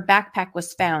 and her backpack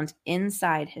was found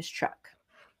inside his truck.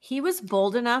 He was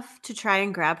bold enough to try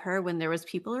and grab her when there was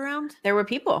people around? There were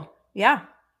people. Yeah.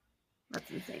 That's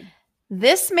insane.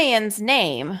 This man's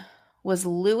name was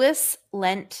Louis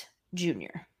Lent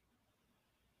Jr.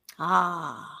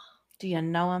 Ah. Do you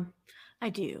know him? I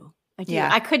do. Yeah.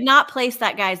 I could not place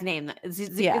that guy's name. He's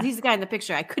the guy in the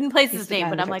picture. I couldn't place his name,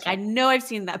 but I'm like, I know I've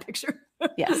seen that picture.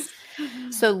 Yes.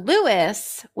 So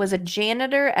Louis was a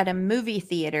janitor at a movie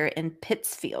theater in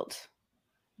Pittsfield,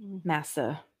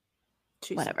 Massachusetts.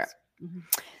 Whatever.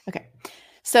 Okay.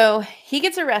 So he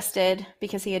gets arrested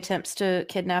because he attempts to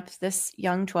kidnap this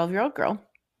young 12-year-old girl.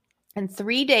 And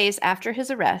 3 days after his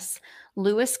arrest,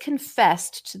 Louis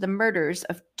confessed to the murders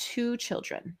of 2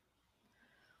 children.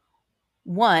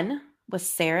 One was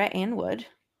Sarah Ann Wood.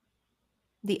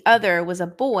 The other was a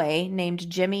boy named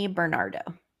Jimmy Bernardo.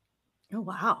 Oh,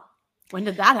 wow. When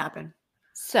did that happen?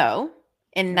 So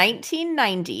in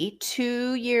 1990,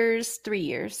 3 years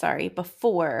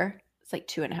before, it's like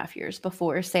 2.5 years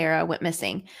before Sarah went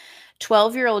missing,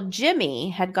 12-year-old Jimmy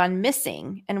had gone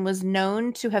missing and was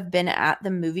known to have been at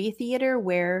the movie theater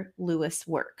where Louis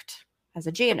worked as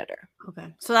a janitor.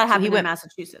 Okay. So that happened in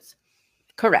Massachusetts.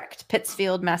 Correct.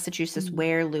 Pittsfield, Massachusetts,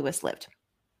 where Louis lived.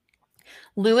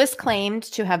 Louis claimed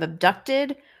to have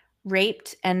abducted,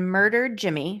 raped, and murdered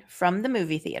Jimmy from the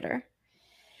movie theater.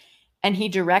 And he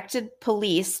directed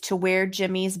police to where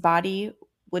Jimmy's body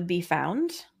would be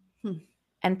found.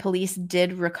 And police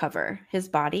did recover his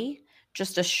body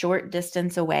just a short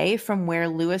distance away from where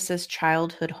Louis's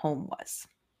childhood home was.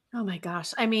 Oh my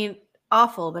gosh. I mean,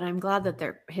 awful, but I'm glad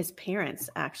that his parents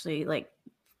actually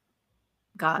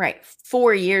got. Right.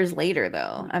 4 years later,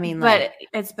 though. I mean, but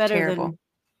it's better than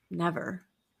never.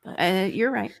 But. You're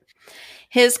right.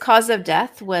 His cause of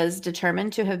death was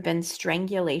determined to have been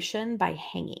strangulation by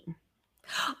hanging.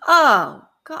 Oh,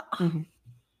 God.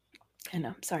 I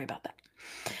know. Sorry about that.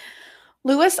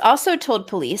 Lewis also told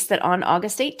police that on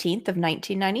August 18th of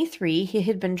 1993, he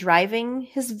had been driving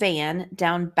his van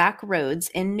down back roads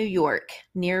in New York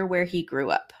near where he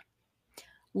grew up,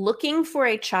 looking for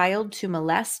a child to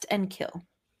molest and kill.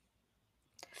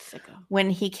 Sicko.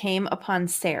 When he came upon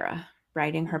Sarah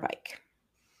riding her bike.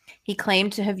 He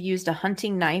claimed to have used a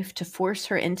hunting knife to force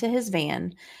her into his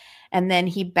van, and then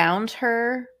he bound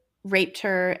her, raped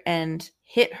her, and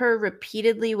hit her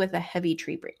repeatedly with a heavy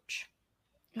tree branch.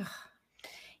 Ugh.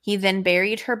 He then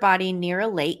buried her body near a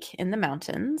lake in the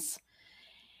mountains.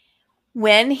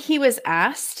 When he was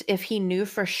asked if he knew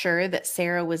for sure that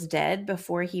Sarah was dead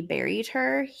before he buried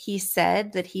her, he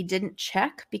said that he didn't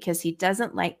check because he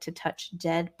doesn't like to touch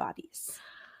dead bodies.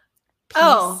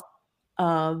 Piece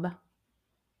of...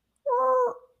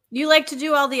 You like to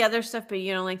do all the other stuff, but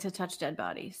you don't like to touch dead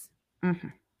bodies. Mm-hmm.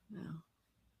 No.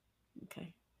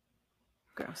 Okay.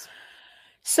 Gross.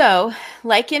 So,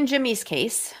 like in Jimmy's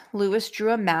case, Lewis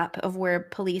drew a map of where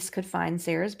police could find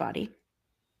Sarah's body.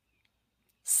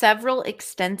 Several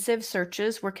extensive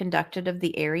searches were conducted of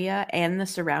the area and the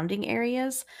surrounding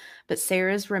areas, but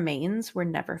Sarah's remains were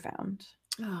never found.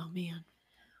 Oh, man.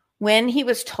 When he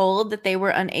was told that they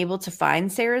were unable to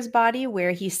find Sarah's body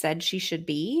where he said she should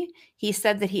be, he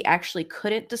said that he actually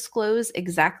couldn't disclose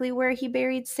exactly where he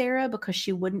buried Sarah because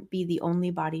she wouldn't be the only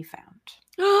body found.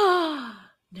 No.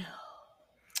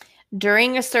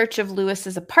 During a search of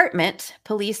Lewis's apartment,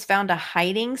 police found a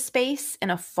hiding space in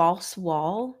a false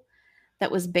wall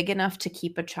that was big enough to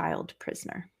keep a child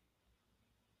prisoner.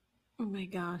 Oh my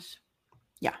gosh.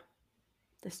 Yeah.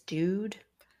 This dude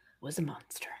was a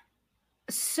monster.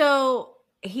 So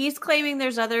he's claiming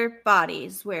there's other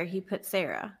bodies where he put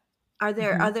Sarah. Are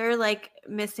there other like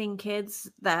missing kids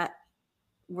that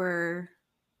were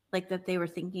like that they were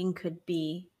thinking could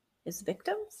be his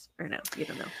victims? Or no, you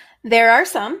don't know. There are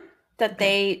some that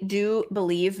they do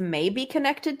believe may be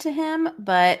connected to him,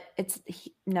 but it's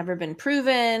never been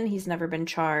proven, he's never been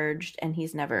charged, and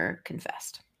he's never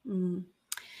confessed. Mm.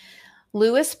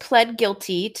 Lewis pled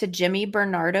guilty to Jimmy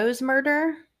Bernardo's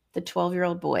murder, the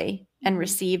 12-year-old boy, and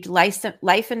received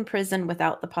life in prison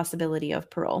without the possibility of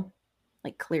parole.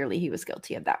 Like, clearly he was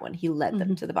guilty of that one. He led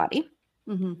them to the body.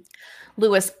 Mm-hmm.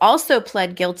 Lewis also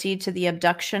pled guilty to the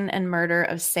abduction and murder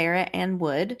of Sarah Ann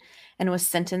Wood and was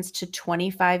sentenced to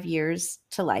 25 years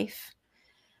to life,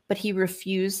 but he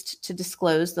refused to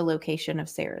disclose the location of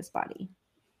Sarah's body.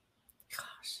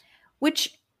 Gosh.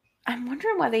 Which I'm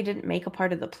wondering why they didn't make a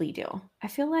part of the plea deal. I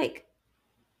feel like...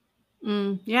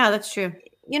 yeah, that's true.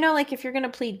 You know, like if you're going to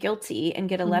plead guilty and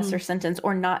get a lesser sentence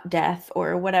or not death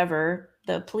or whatever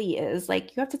the plea is,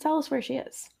 like you have to tell us where she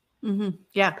is.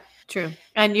 Yeah, true.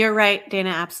 And you're right, Dana,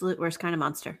 absolute worst kind of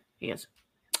monster. He is.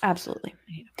 Absolutely.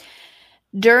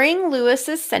 During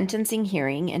Lewis's sentencing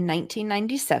hearing in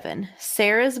 1997,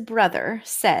 Sarah's brother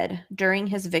said during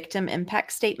his victim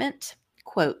impact statement,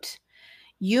 quote,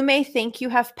 "You may think you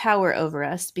have power over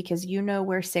us because you know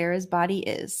where Sarah's body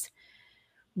is.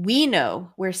 We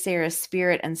know where Sarah's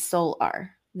spirit and soul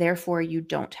are. Therefore, you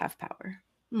don't have power."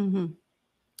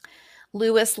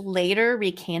 Lewis later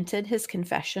recanted his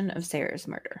confession of Sarah's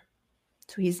murder.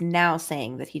 So he's now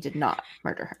saying that he did not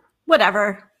murder her.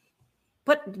 Whatever.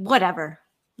 But whatever.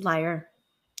 Liar.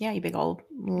 Yeah, you big old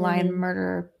lying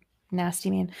murderer, nasty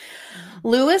man.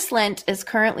 Lewis Lent is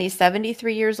currently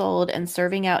 73 years old and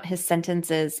serving out his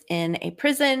sentences in a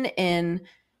prison in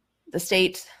the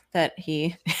state that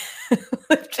he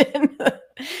lived in,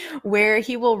 where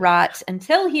he will rot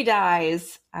until he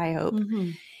dies, I hope.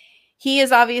 He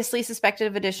is obviously suspected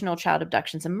of additional child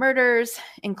abductions and murders,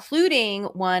 including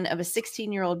one of a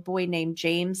 16-year-old boy named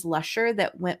James Lusher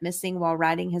that went missing while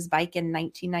riding his bike in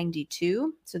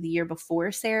 1992, so the year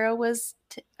before Sarah was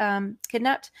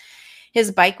kidnapped.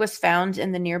 His bike was found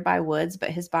in the nearby woods,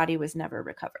 but his body was never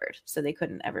recovered, so they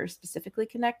couldn't ever specifically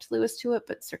connect Lewis to it,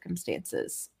 but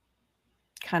circumstances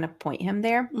kind of point him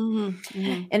there.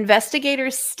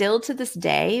 Investigators still to this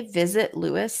day visit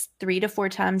Lewis 3 to 4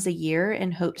 times a year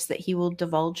in hopes that he will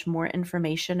divulge more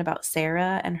information about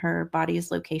Sarah and her body's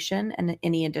location and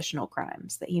any additional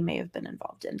crimes that he may have been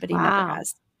involved in, but he never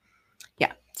has.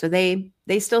 Yeah, so they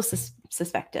still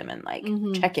suspect him and like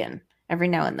check in every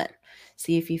now and then,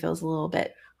 see if he feels a little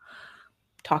bit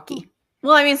talky.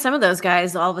 Well, I mean, some of those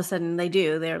guys, all of a sudden they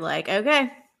do. They're like,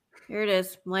 okay, here it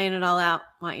is. I'm laying it all out.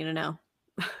 Want you to know.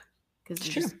 Because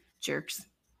they're just jerks.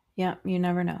 Yeah, you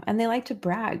never know. And they like to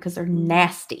brag because they're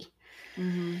nasty.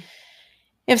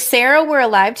 If Sarah were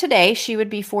alive today, she would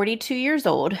be 42 years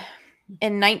old.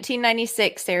 In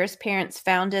 1996, Sarah's parents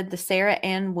founded the Sarah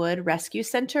Ann Wood Rescue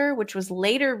Center, which was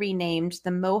later renamed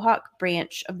the Mohawk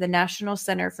branch of the National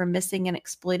Center for Missing and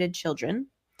Exploited Children.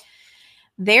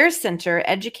 Their center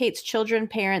educates children,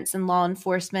 parents, and law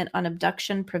enforcement on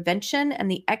abduction prevention and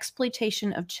the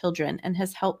exploitation of children and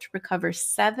has helped recover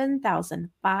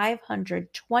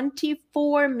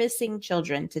 7,524 missing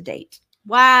children to date.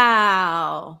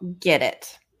 Wow. Get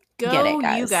it. Get it, Go,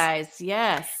 guys. you guys.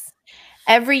 Yes.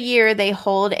 Every year, they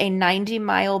hold a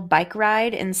 90-mile bike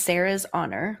ride in Sarah's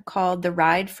honor called the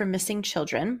Ride for Missing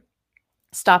Children,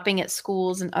 stopping at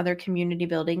schools and other community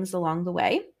buildings along the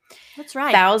way. That's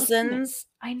right. Thousands.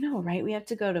 I know, right? We have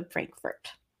to go to Frankfurt.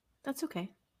 That's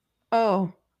okay.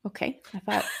 Oh, okay. I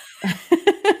thought.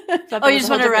 Oh, you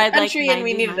just want to ride like country and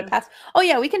we needed a pass. Oh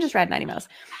yeah, we can just ride 90 miles.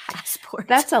 Passport.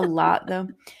 That's a lot, though.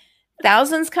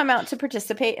 Thousands come out to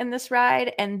participate in this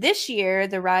ride, and this year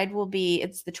the ride will be.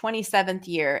 It's the 27th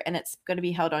year, and it's going to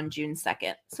be held on June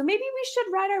 2nd. So maybe we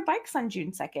should ride our bikes on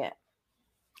June 2nd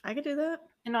I could do that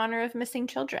in honor of missing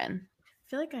children. I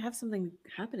feel like I have something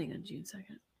happening on June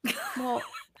 2nd. Well,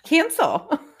 cancel.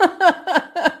 The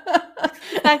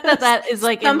fact that is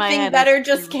like in my head. Something better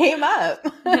just came up.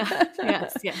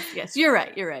 Yes. You're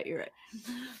right.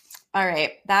 All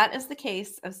right. That is the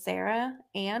case of Sarah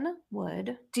Ann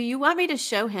Wood. Do you want me to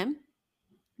show him?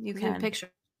 You can. Picture.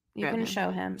 You can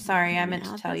show him. Sorry, I meant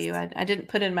to tell you. I didn't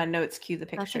put in my notes, cue the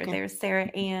picture. Okay. There's Sarah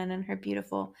Ann and her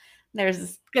beautiful. There's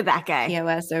Look at that guy.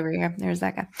 POS over here. There's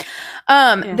that guy.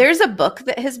 There's a book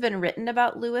that has been written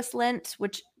about Louis Lent,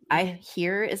 which I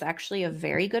hear is actually a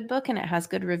very good book and it has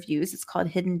good reviews. It's called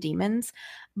Hidden Demons,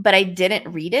 but I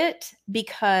didn't read it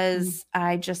because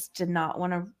I just did not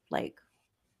want to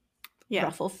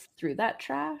ruffle through that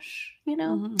trash,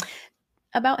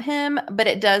 about him. But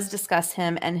it does discuss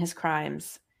him and his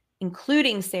crimes,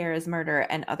 including Sarah's murder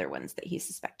and other ones that he's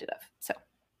suspected of. So,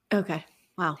 okay.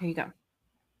 Wow. There you go.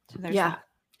 So there's that.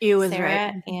 You was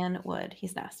Sarah right. Ann Wood.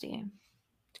 He's nasty.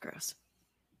 It's gross.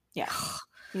 Yeah.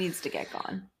 He needs to get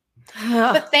gone.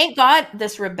 But thank God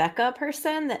this Rebecca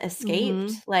person that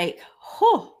escaped, get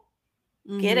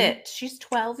it. She's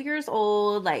 12 years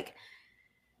old.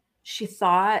 She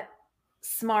thought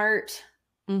smart.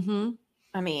 I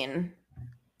mean,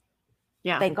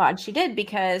 yeah. Thank God she did,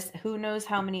 because who knows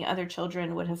how many other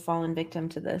children would have fallen victim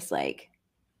to this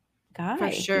guy.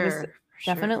 For sure.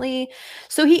 Definitely.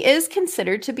 So he is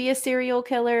considered to be a serial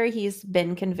killer. He's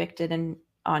been convicted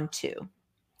on 2.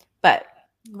 But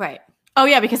right. Oh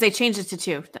yeah, because they changed it to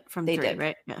 2 from 3, did.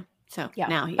 Right? Yeah. So yeah.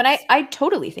 Now but I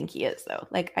totally think he is, though.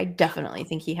 I definitely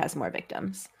think he has more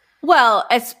victims. Well,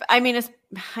 I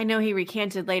know he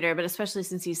recanted later, but especially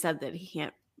since he said that he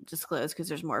can't disclose because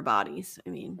there's more bodies. I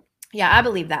mean, yeah, I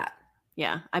believe that.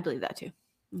 Yeah, I believe that too.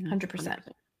 100%.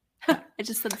 I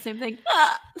just said the same thing.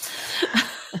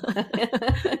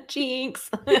 Jinx.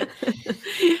 There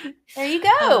you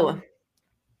go.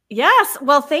 Yes.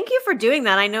 Well, thank you for doing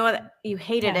that. I know that you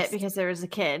hated it because there was a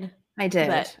kid. I did.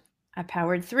 But I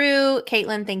powered through.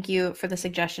 Caitlin, thank you for the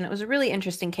suggestion. It was a really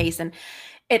interesting case. And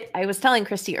I was telling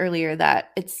Christy earlier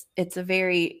that it's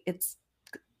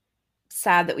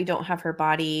sad that we don't have her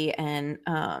body. And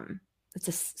it's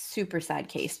a super sad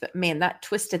case. But man, that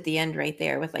twist at the end right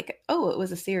there with it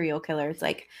was a serial killer. It's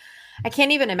I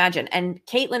can't even imagine. And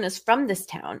Caitlin is from this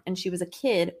town and she was a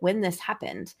kid when this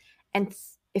happened. And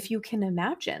if you can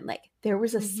imagine, there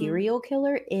was a serial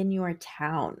killer in your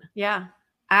town. Yeah.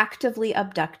 Actively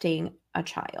abducting a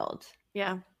child.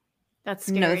 Yeah. That's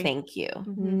scary. No, thank you.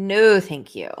 No,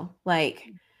 thank you.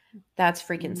 That's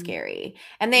freaking scary.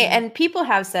 And and people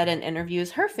have said in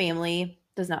interviews, her family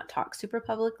does not talk super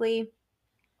publicly,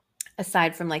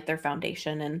 aside from their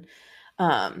foundation and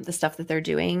the stuff that they're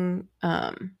doing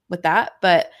with that.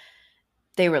 But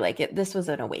they were this was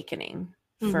an awakening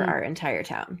for our entire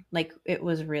town. It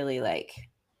was really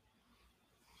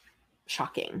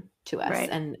shocking to us. Right.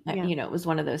 And it was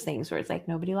one of those things where it's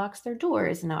nobody locks their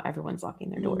doors and now everyone's locking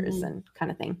their doors and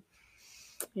kind of thing.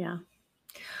 Yeah.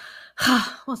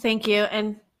 Well, thank you.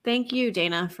 And thank you,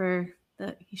 Dana,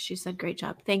 she said great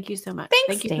job. Thank you so much. Thanks,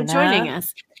 thank you Dana. for joining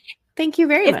us. Thank you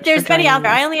very much. If there's anybody out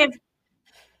there, I only have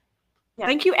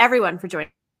thank you everyone for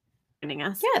joining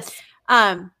us. Yes.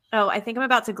 I think I'm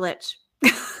about to glitch.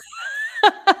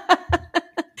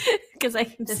 Because I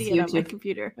can see it on my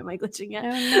computer. Am I glitching yet?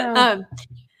 Oh,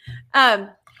 no.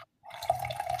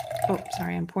 Oh,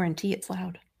 sorry. I'm pouring tea. It's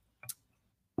loud.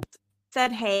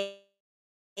 Said, hey.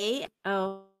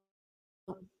 Oh,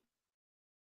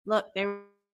 look, there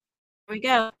we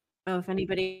go. Oh, if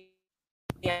anybody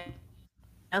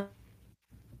else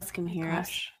can hear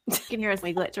us. Can hear us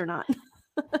when we glitch or not.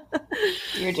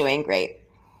 You're doing great.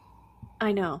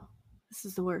 I know. This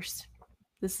is the worst.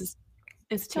 It's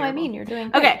No, I terrible. mean, you're doing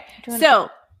great. Okay, You're doing so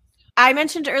I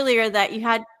mentioned earlier that you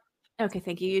had. Okay,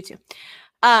 thank you. You too.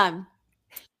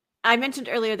 I mentioned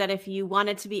earlier that if you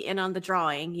wanted to be in on the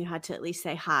drawing, you had to at least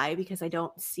say hi, because I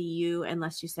don't see you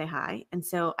unless you say hi. And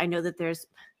so I know that there's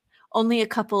only a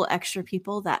couple extra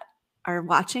people that are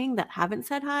watching that haven't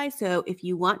said hi. So if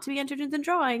you want to be entered in the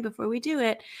drawing before we do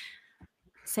it,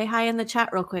 say hi in the chat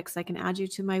real quick so I can add you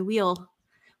to my wheel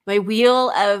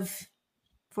of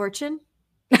fortune.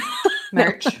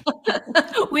 merch.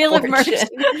 Wheel of merch.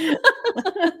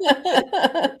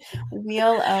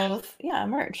 Wheel of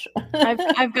merch.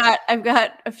 I've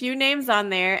got a few names on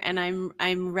there, and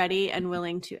I'm ready and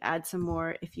willing to add some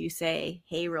more if you say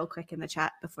hey real quick in the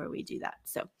chat before we do that.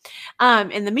 So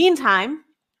in the meantime,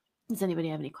 does anybody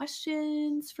have any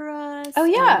questions for us? Oh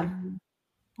yeah.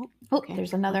 Okay.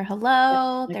 There's another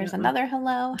hello. Yep, There's another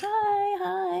hello.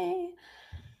 Hi.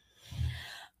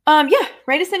 Yeah,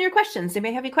 write us in your questions. They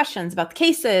may have any questions about the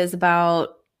cases,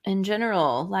 about in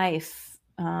general life,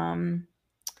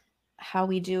 how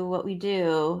we do what we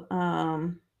do.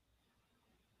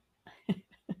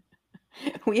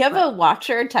 We have a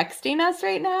watcher texting us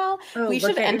right now. We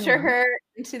should enter her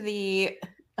into the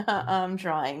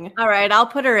drawing. All right, I'll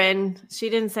put her in. She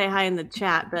didn't say hi in the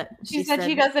chat, but she said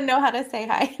she doesn't know how to say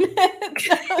hi.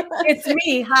 It's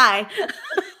me. Hi.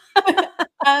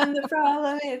 The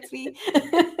problem, it's me.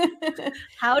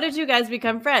 How did you guys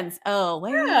become friends? Oh,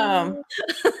 well.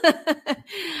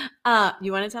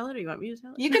 You want to tell it, or you want me to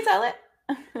tell it? You can tell it.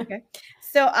 Okay.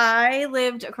 So I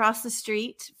lived across the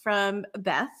street from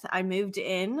Beth. I moved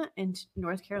in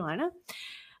North Carolina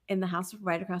in the house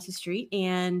right across the street,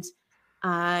 and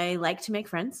I like to make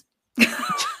friends.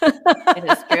 It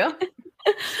is true.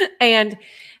 And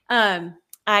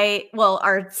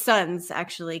our sons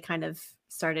actually kind of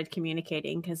started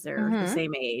communicating because they're the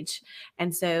same age.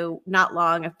 And so not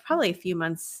long, probably a few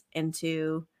months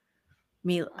into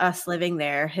us living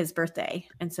there, his birthday.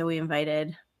 And so we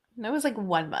invited. It was like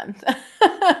 1 month.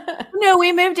 No,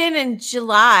 we moved in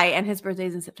July, and his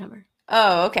birthday's in September.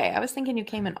 Oh, okay. I was thinking you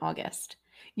came in August.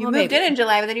 You moved in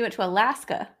July, but then you went to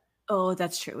Alaska. Oh,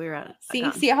 that's true. We were out.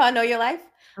 See how I know your life?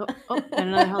 Oh,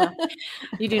 another hello.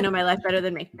 You do know my life better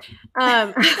than me.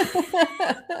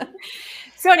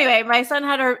 So anyway, my son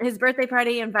had his birthday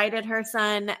party, invited her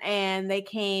son, and they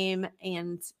came,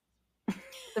 and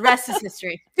the rest is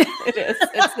history. It is.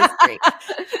 It's history.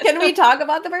 Can we talk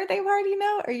about the birthday party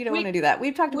now, or you don't want to do that?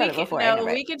 We've talked about it before. No,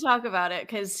 we can talk about it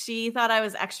because she thought I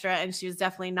was extra, and she was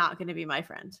definitely not going to be my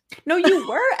friend. No, you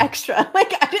were extra.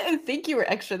 Like, I didn't think you were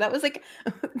extra. That was like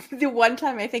the one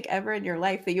time I think ever in your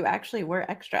life that you actually were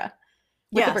extra.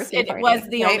 Yes, it was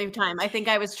the only time. I think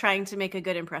I was trying to make a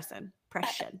good impression.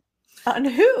 On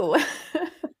who?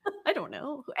 I don't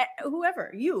know.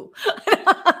 Whoever, you.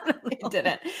 It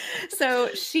didn't. So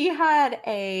she had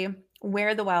a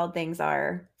Where the Wild Things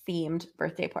Are themed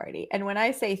birthday party. And when I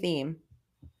say theme,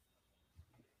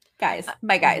 guys,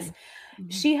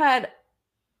 she had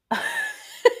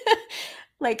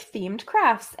like themed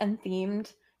crafts and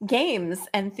themed games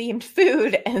and themed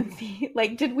food and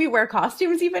did we wear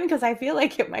costumes even? Because I feel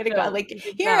like it might have gone like,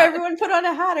 here, everyone put on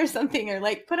a hat or something, or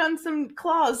like put on some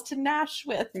claws to gnash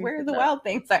with where the wild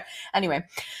things are. Anyway,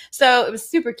 so it was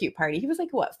super cute party. He was like,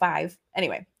 what, 5?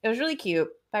 Anyway, it was really cute.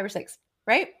 5 or 6,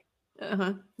 right?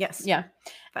 Yes. Yeah.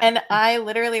 5. And I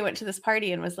literally went to this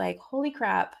party and was like, holy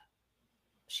crap,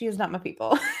 she is not my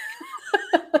people.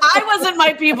 I wasn't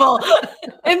my people.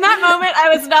 In that moment, I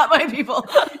was not my people.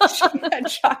 She had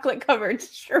chocolate covered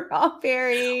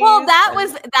strawberries. Well, that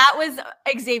was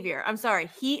Xavier. I'm sorry.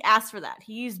 He asked for that.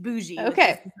 He's bougie.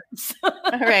 Okay.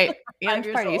 All right.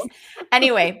 Parties.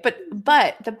 Anyway, but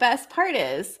the best part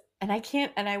is, and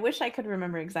I wish I could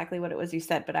remember exactly what it was you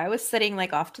said, but I was sitting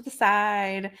like off to the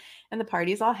side and the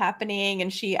party's all happening.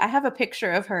 And I have a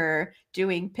picture of her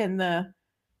doing pin the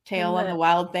tail on the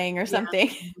wild thing or something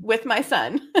with my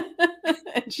son.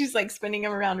 And she's like spinning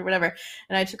him around or whatever.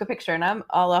 And I took a picture and I'm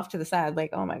all off to the side like,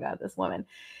 oh my God, this woman.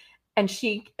 And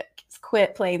she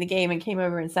quit playing the game and came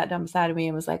over and sat down beside me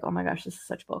and was like, oh my gosh, this is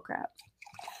such bull crap.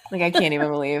 Like, I can't even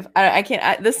believe I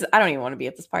don't even want to be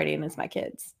at this party and it's my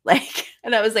kids. Like,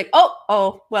 and I was like,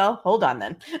 oh, well, hold on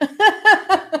then.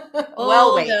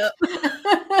 Well, wait.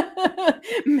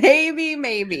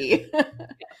 Maybe.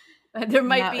 There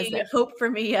might be hope for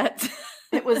me yet.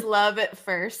 It was love at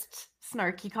first.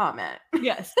 Snarky comment.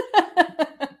 Yes.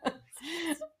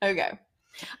 Okay.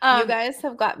 You guys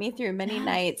have got me through many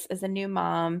nights as a new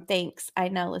mom. Thanks. I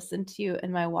now listen to you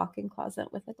in my walk-in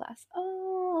closet with a glass.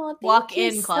 Oh, Oh, thank you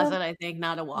Walk-in so closet, I think,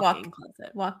 not a walk-in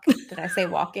closet. Did I say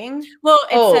walking? Well,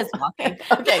 it Oh, says walking.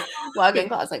 okay. Walk-in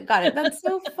closet. Got it. That's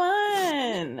so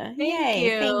fun. Thank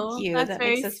Yay. Thank you. you. That's That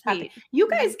very makes us happy. sweet. You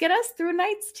guys get us through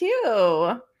nights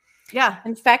too. Yeah.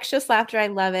 Infectious laughter. I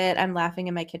love it. I'm laughing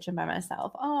in my kitchen by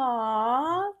myself.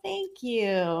 Aw, thank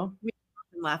you. We've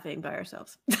been laughing by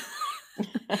ourselves.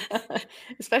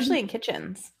 Especially in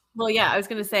kitchens. Well, yeah, I was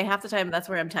going to say half the time that's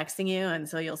where I'm texting you. And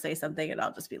so you'll say something and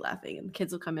I'll just be laughing. And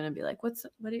kids will come in and be like,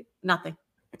 nothing.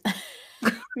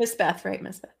 Miss Beth, right?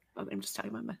 Miss Beth. Oh, I'm just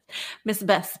talking about Miss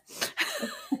Beth.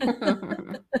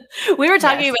 We were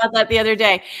talking about that the other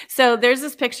day. So there's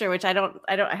this picture, which I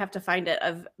have to find it,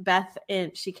 of Beth.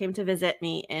 She came to visit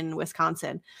me in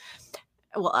Wisconsin.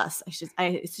 Well, us,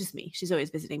 it's just me. She's always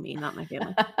visiting me, not my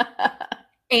family.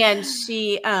 And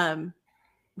she,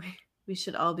 we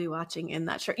should all be watching in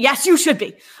that shirt. Yes, you should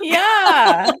be.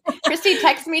 Yeah. Christy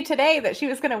texted me today that she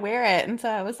was going to wear it. And so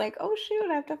I was like, oh, shoot,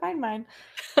 I have to find mine.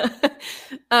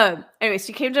 Anyway,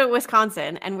 she came to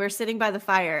Wisconsin and we're sitting by the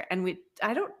fire and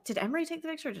did Emery take the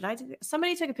picture? Or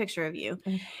somebody took a picture of you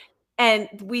and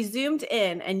we zoomed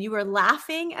in and you were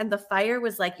laughing and the fire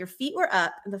was like, your feet were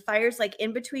up and the fire's like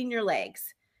in between your legs.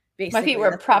 Basically. My feet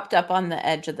were propped up on the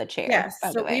edge of the chair. Yes.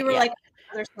 So we were like on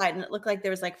the other side and it looked like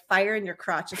there was like fire in your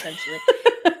crotch essentially.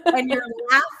 And you're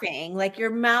laughing, like your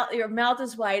mouth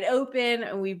is wide open,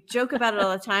 and we joke about it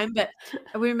all the time. But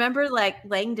we remember, like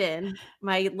Langdon,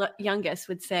 my youngest,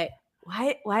 would say,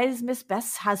 "Why does Miss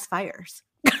Bess has fires?"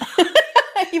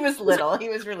 He was little. He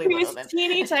was really little. He was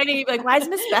teeny tiny. He'd be like, "Why does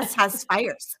Miss Bess has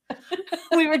fires?"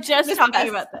 We were just talking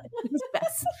about that. Miss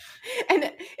Bess.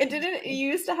 And it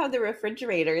used to have the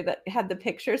refrigerator that had the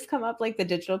pictures come up, like the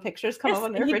digital pictures come up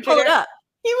on the refrigerator. Pull it up.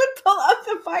 He would pull up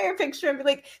the fire picture and be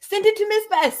like, send it to Miss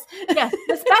Bess. Yes,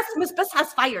 Miss Bess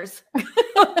has fires.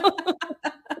 Oh,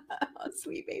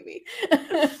 sweet baby.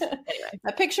 Anyway,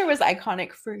 that picture was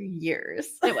iconic for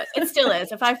years. It was. It still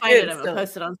is. If I find it, I'm going to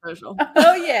post it on social.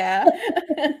 Oh, yeah.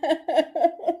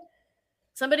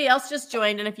 Somebody else just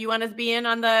joined. And if you want to be in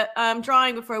on the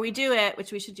drawing before we do it,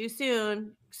 which we should do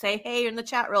soon, say hey in the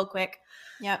chat real quick.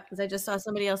 Yeah. Because I just saw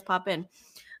somebody else pop in.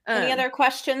 Any other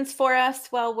questions for us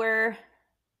while we're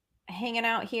hanging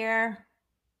out here?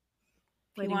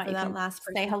 Waiting for that last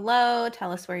person. Say hello,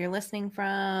 tell us where you're listening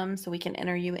from so we can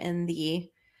enter you in the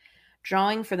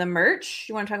drawing for the merch.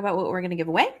 You want to talk about what we're going to give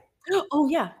away? Oh,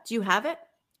 yeah. Do you have it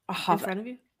in front of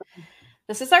you?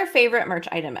 This is our favorite merch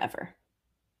item ever.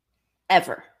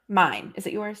 Ever. Mine. Is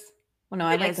it yours? Well, no,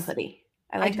 I like the hoodie.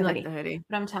 I like the hoodie.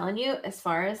 But I'm telling you, as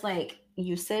far as like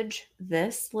usage,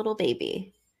 this little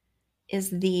baby is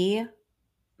the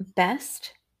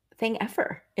best thing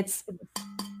ever. It's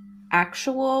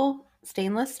actual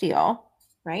stainless steel,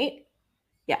 right?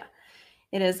 Yeah.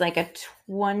 It is like a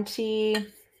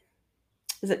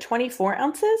 24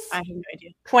 ounces? I have no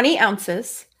idea. 20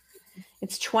 ounces.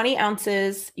 It's 20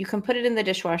 ounces. You can put it in the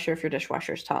dishwasher if your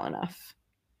dishwasher is tall enough.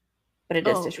 But it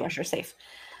is dishwasher safe.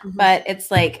 Mm-hmm. But it's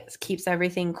like keeps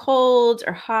everything cold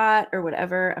or hot or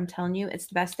whatever. I'm telling you, it's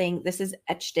the best thing. This is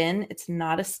etched in. It's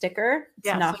not a sticker.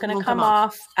 It's not going to come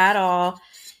off at all.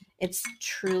 It's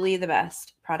truly the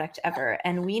best product ever.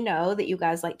 And we know that you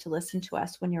guys like to listen to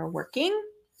us when you're working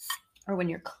or when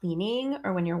you're cleaning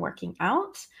or when you're working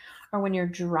out or when you're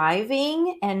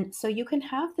driving. And so you can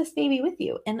have this baby with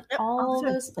you in all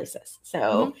those places.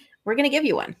 So we're going to give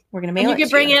you one. We're going to mail it to you. You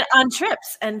can bring it on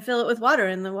trips and fill it with water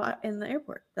in the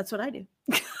airport. That's what I do.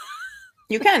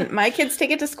 You can. My kids take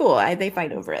it to school. They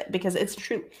fight over it because it's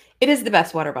true. It is the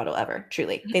best water bottle ever.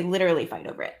 Truly. They literally fight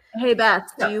over it. Hey, Beth,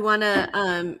 do you want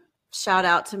to shout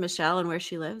out to Michelle and where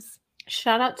she lives?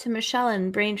 Shout out to Michelle in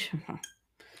Braintree,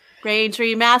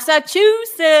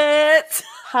 Massachusetts.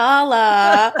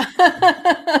 Holla.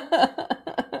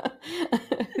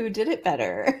 Who did it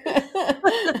better?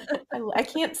 I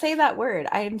can't say that word.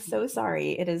 I am so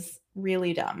sorry. It is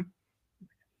really dumb.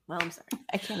 Well, I'm sorry.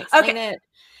 I can't explain it.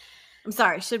 I'm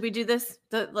sorry. Should we do this?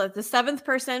 The seventh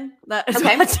person that is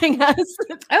watching us.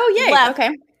 Oh, yay. Left.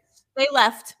 Okay. They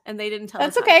left and they didn't tell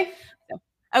us. That's okay.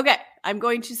 Okay. I'm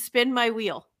going to spin my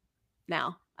wheel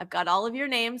now. I've got all of your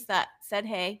names that said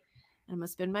hey. I'm going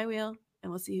to spin my wheel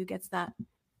and we'll see who gets that.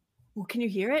 Well, can you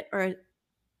hear it? Or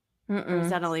is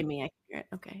that only me? I can hear it.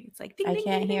 Okay. It's like, ding, I ding,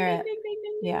 can't ding, hear ding, it. Ding, ding,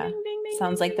 ding, yeah. Ding, ding, ding,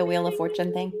 sounds like the Wheel of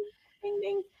Fortune thing. Ding,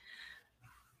 ding.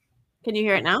 Can you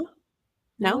hear it now?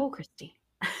 No, Christy.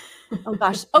 Oh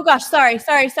gosh. Sorry.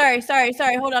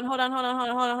 Hold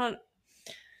on.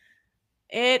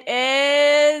 It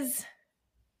is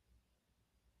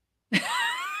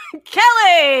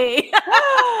Kelly.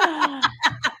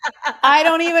 I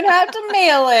don't even have to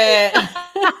mail it.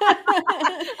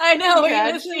 I know. We're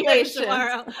going to see him Congratulations.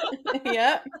 tomorrow.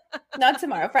 Yep. Not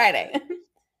tomorrow, Friday.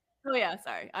 Oh, yeah.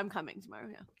 Sorry. I'm coming tomorrow.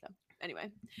 Yeah. So, anyway,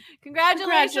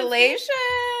 congratulations. Congratulations.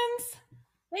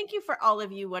 Thank you for all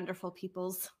of you wonderful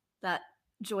peoples that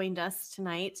joined us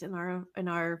tonight in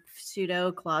our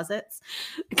pseudo closets.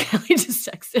 Kelly just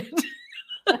texted.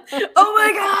 Oh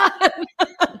my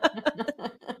God.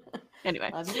 Anyway.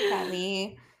 Love you,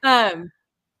 Kelly.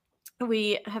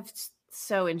 We have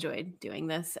so enjoyed doing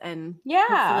this, and Yeah.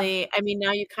 hopefully, I mean,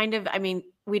 now you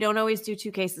we don't always do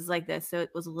 2 cases like this, so it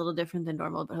was a little different than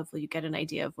normal, but hopefully you get an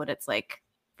idea of what it's like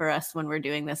for us when we're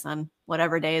doing this on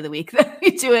whatever day of the week that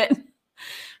we do it.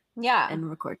 Yeah. And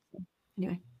record.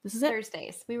 Anyway, this is it.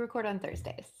 Thursdays. We record on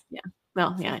Thursdays. Yeah.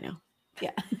 Well, yeah, I know.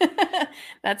 Yeah.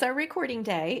 That's our recording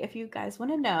day. If you guys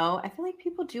want to know, I feel like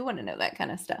people do want to know that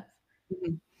kind of stuff.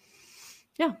 Mm-hmm.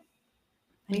 Yeah.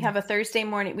 We have a Thursday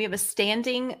morning. We have a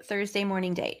standing Thursday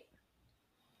morning date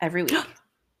every week.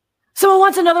 Someone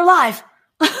wants another live.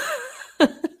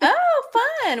 Oh,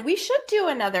 fun. We should do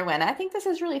another one. I think this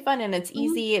is really fun and it's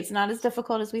easy. It's not as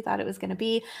difficult as we thought it was going to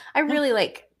be. I really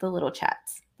like the little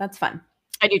chats. That's fun.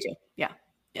 I do too. Yeah.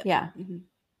 Yep. Yeah. Mm-hmm.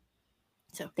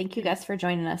 So thank you guys for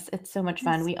joining us. It's so much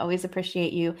fun. We always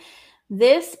appreciate you.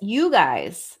 You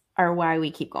guys are why we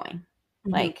keep going.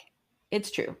 Mm-hmm. Like, it's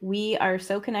true. We are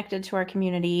so connected to our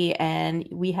community and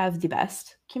we have the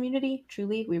best community.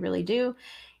 Truly, we really do.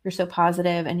 You're so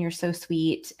positive and you're so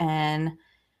sweet and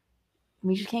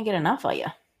we just can't get enough of you.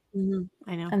 Mm-hmm.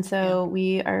 I know. And so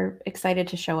we are excited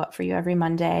to show up for you every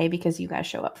Monday because you guys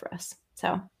show up for us.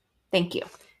 So thank you.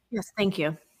 Yes, thank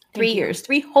you. 3 years,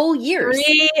 3 whole years.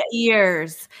 3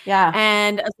 years. Yeah.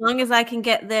 And as long as I can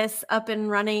get this up and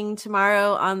running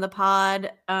tomorrow on the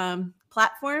pod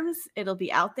platforms, it'll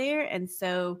be out there. And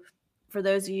so for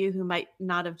those of you who might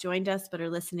not have joined us but are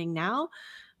listening now,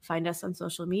 find us on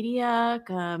social media.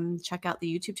 Check out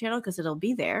the YouTube channel because it'll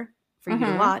be there for you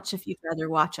to watch if you'd rather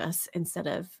watch us instead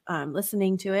of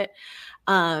listening to it.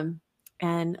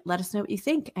 And let us know what you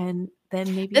think. And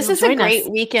then maybe this is a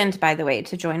great weekend, by the way,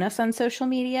 to join us on social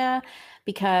media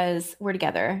because we're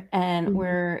together and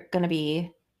we're going to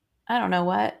be, I don't know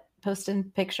what, posting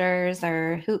pictures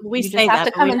or we just have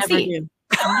to come and see.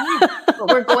 But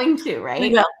we're going to, right?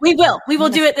 We will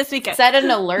do it this weekend. Set an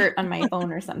alert on my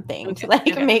phone or something to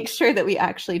make sure that we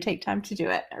actually take time to do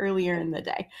it earlier in the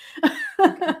day.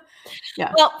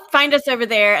 Yeah. Well, find us over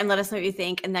there and let us know what you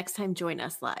think. And next time, join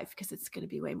us live because it's going to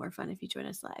be way more fun if you join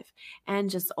us live. And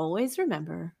just always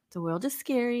remember, the world is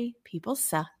scary. People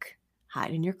suck.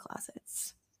 Hide in your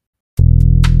closets.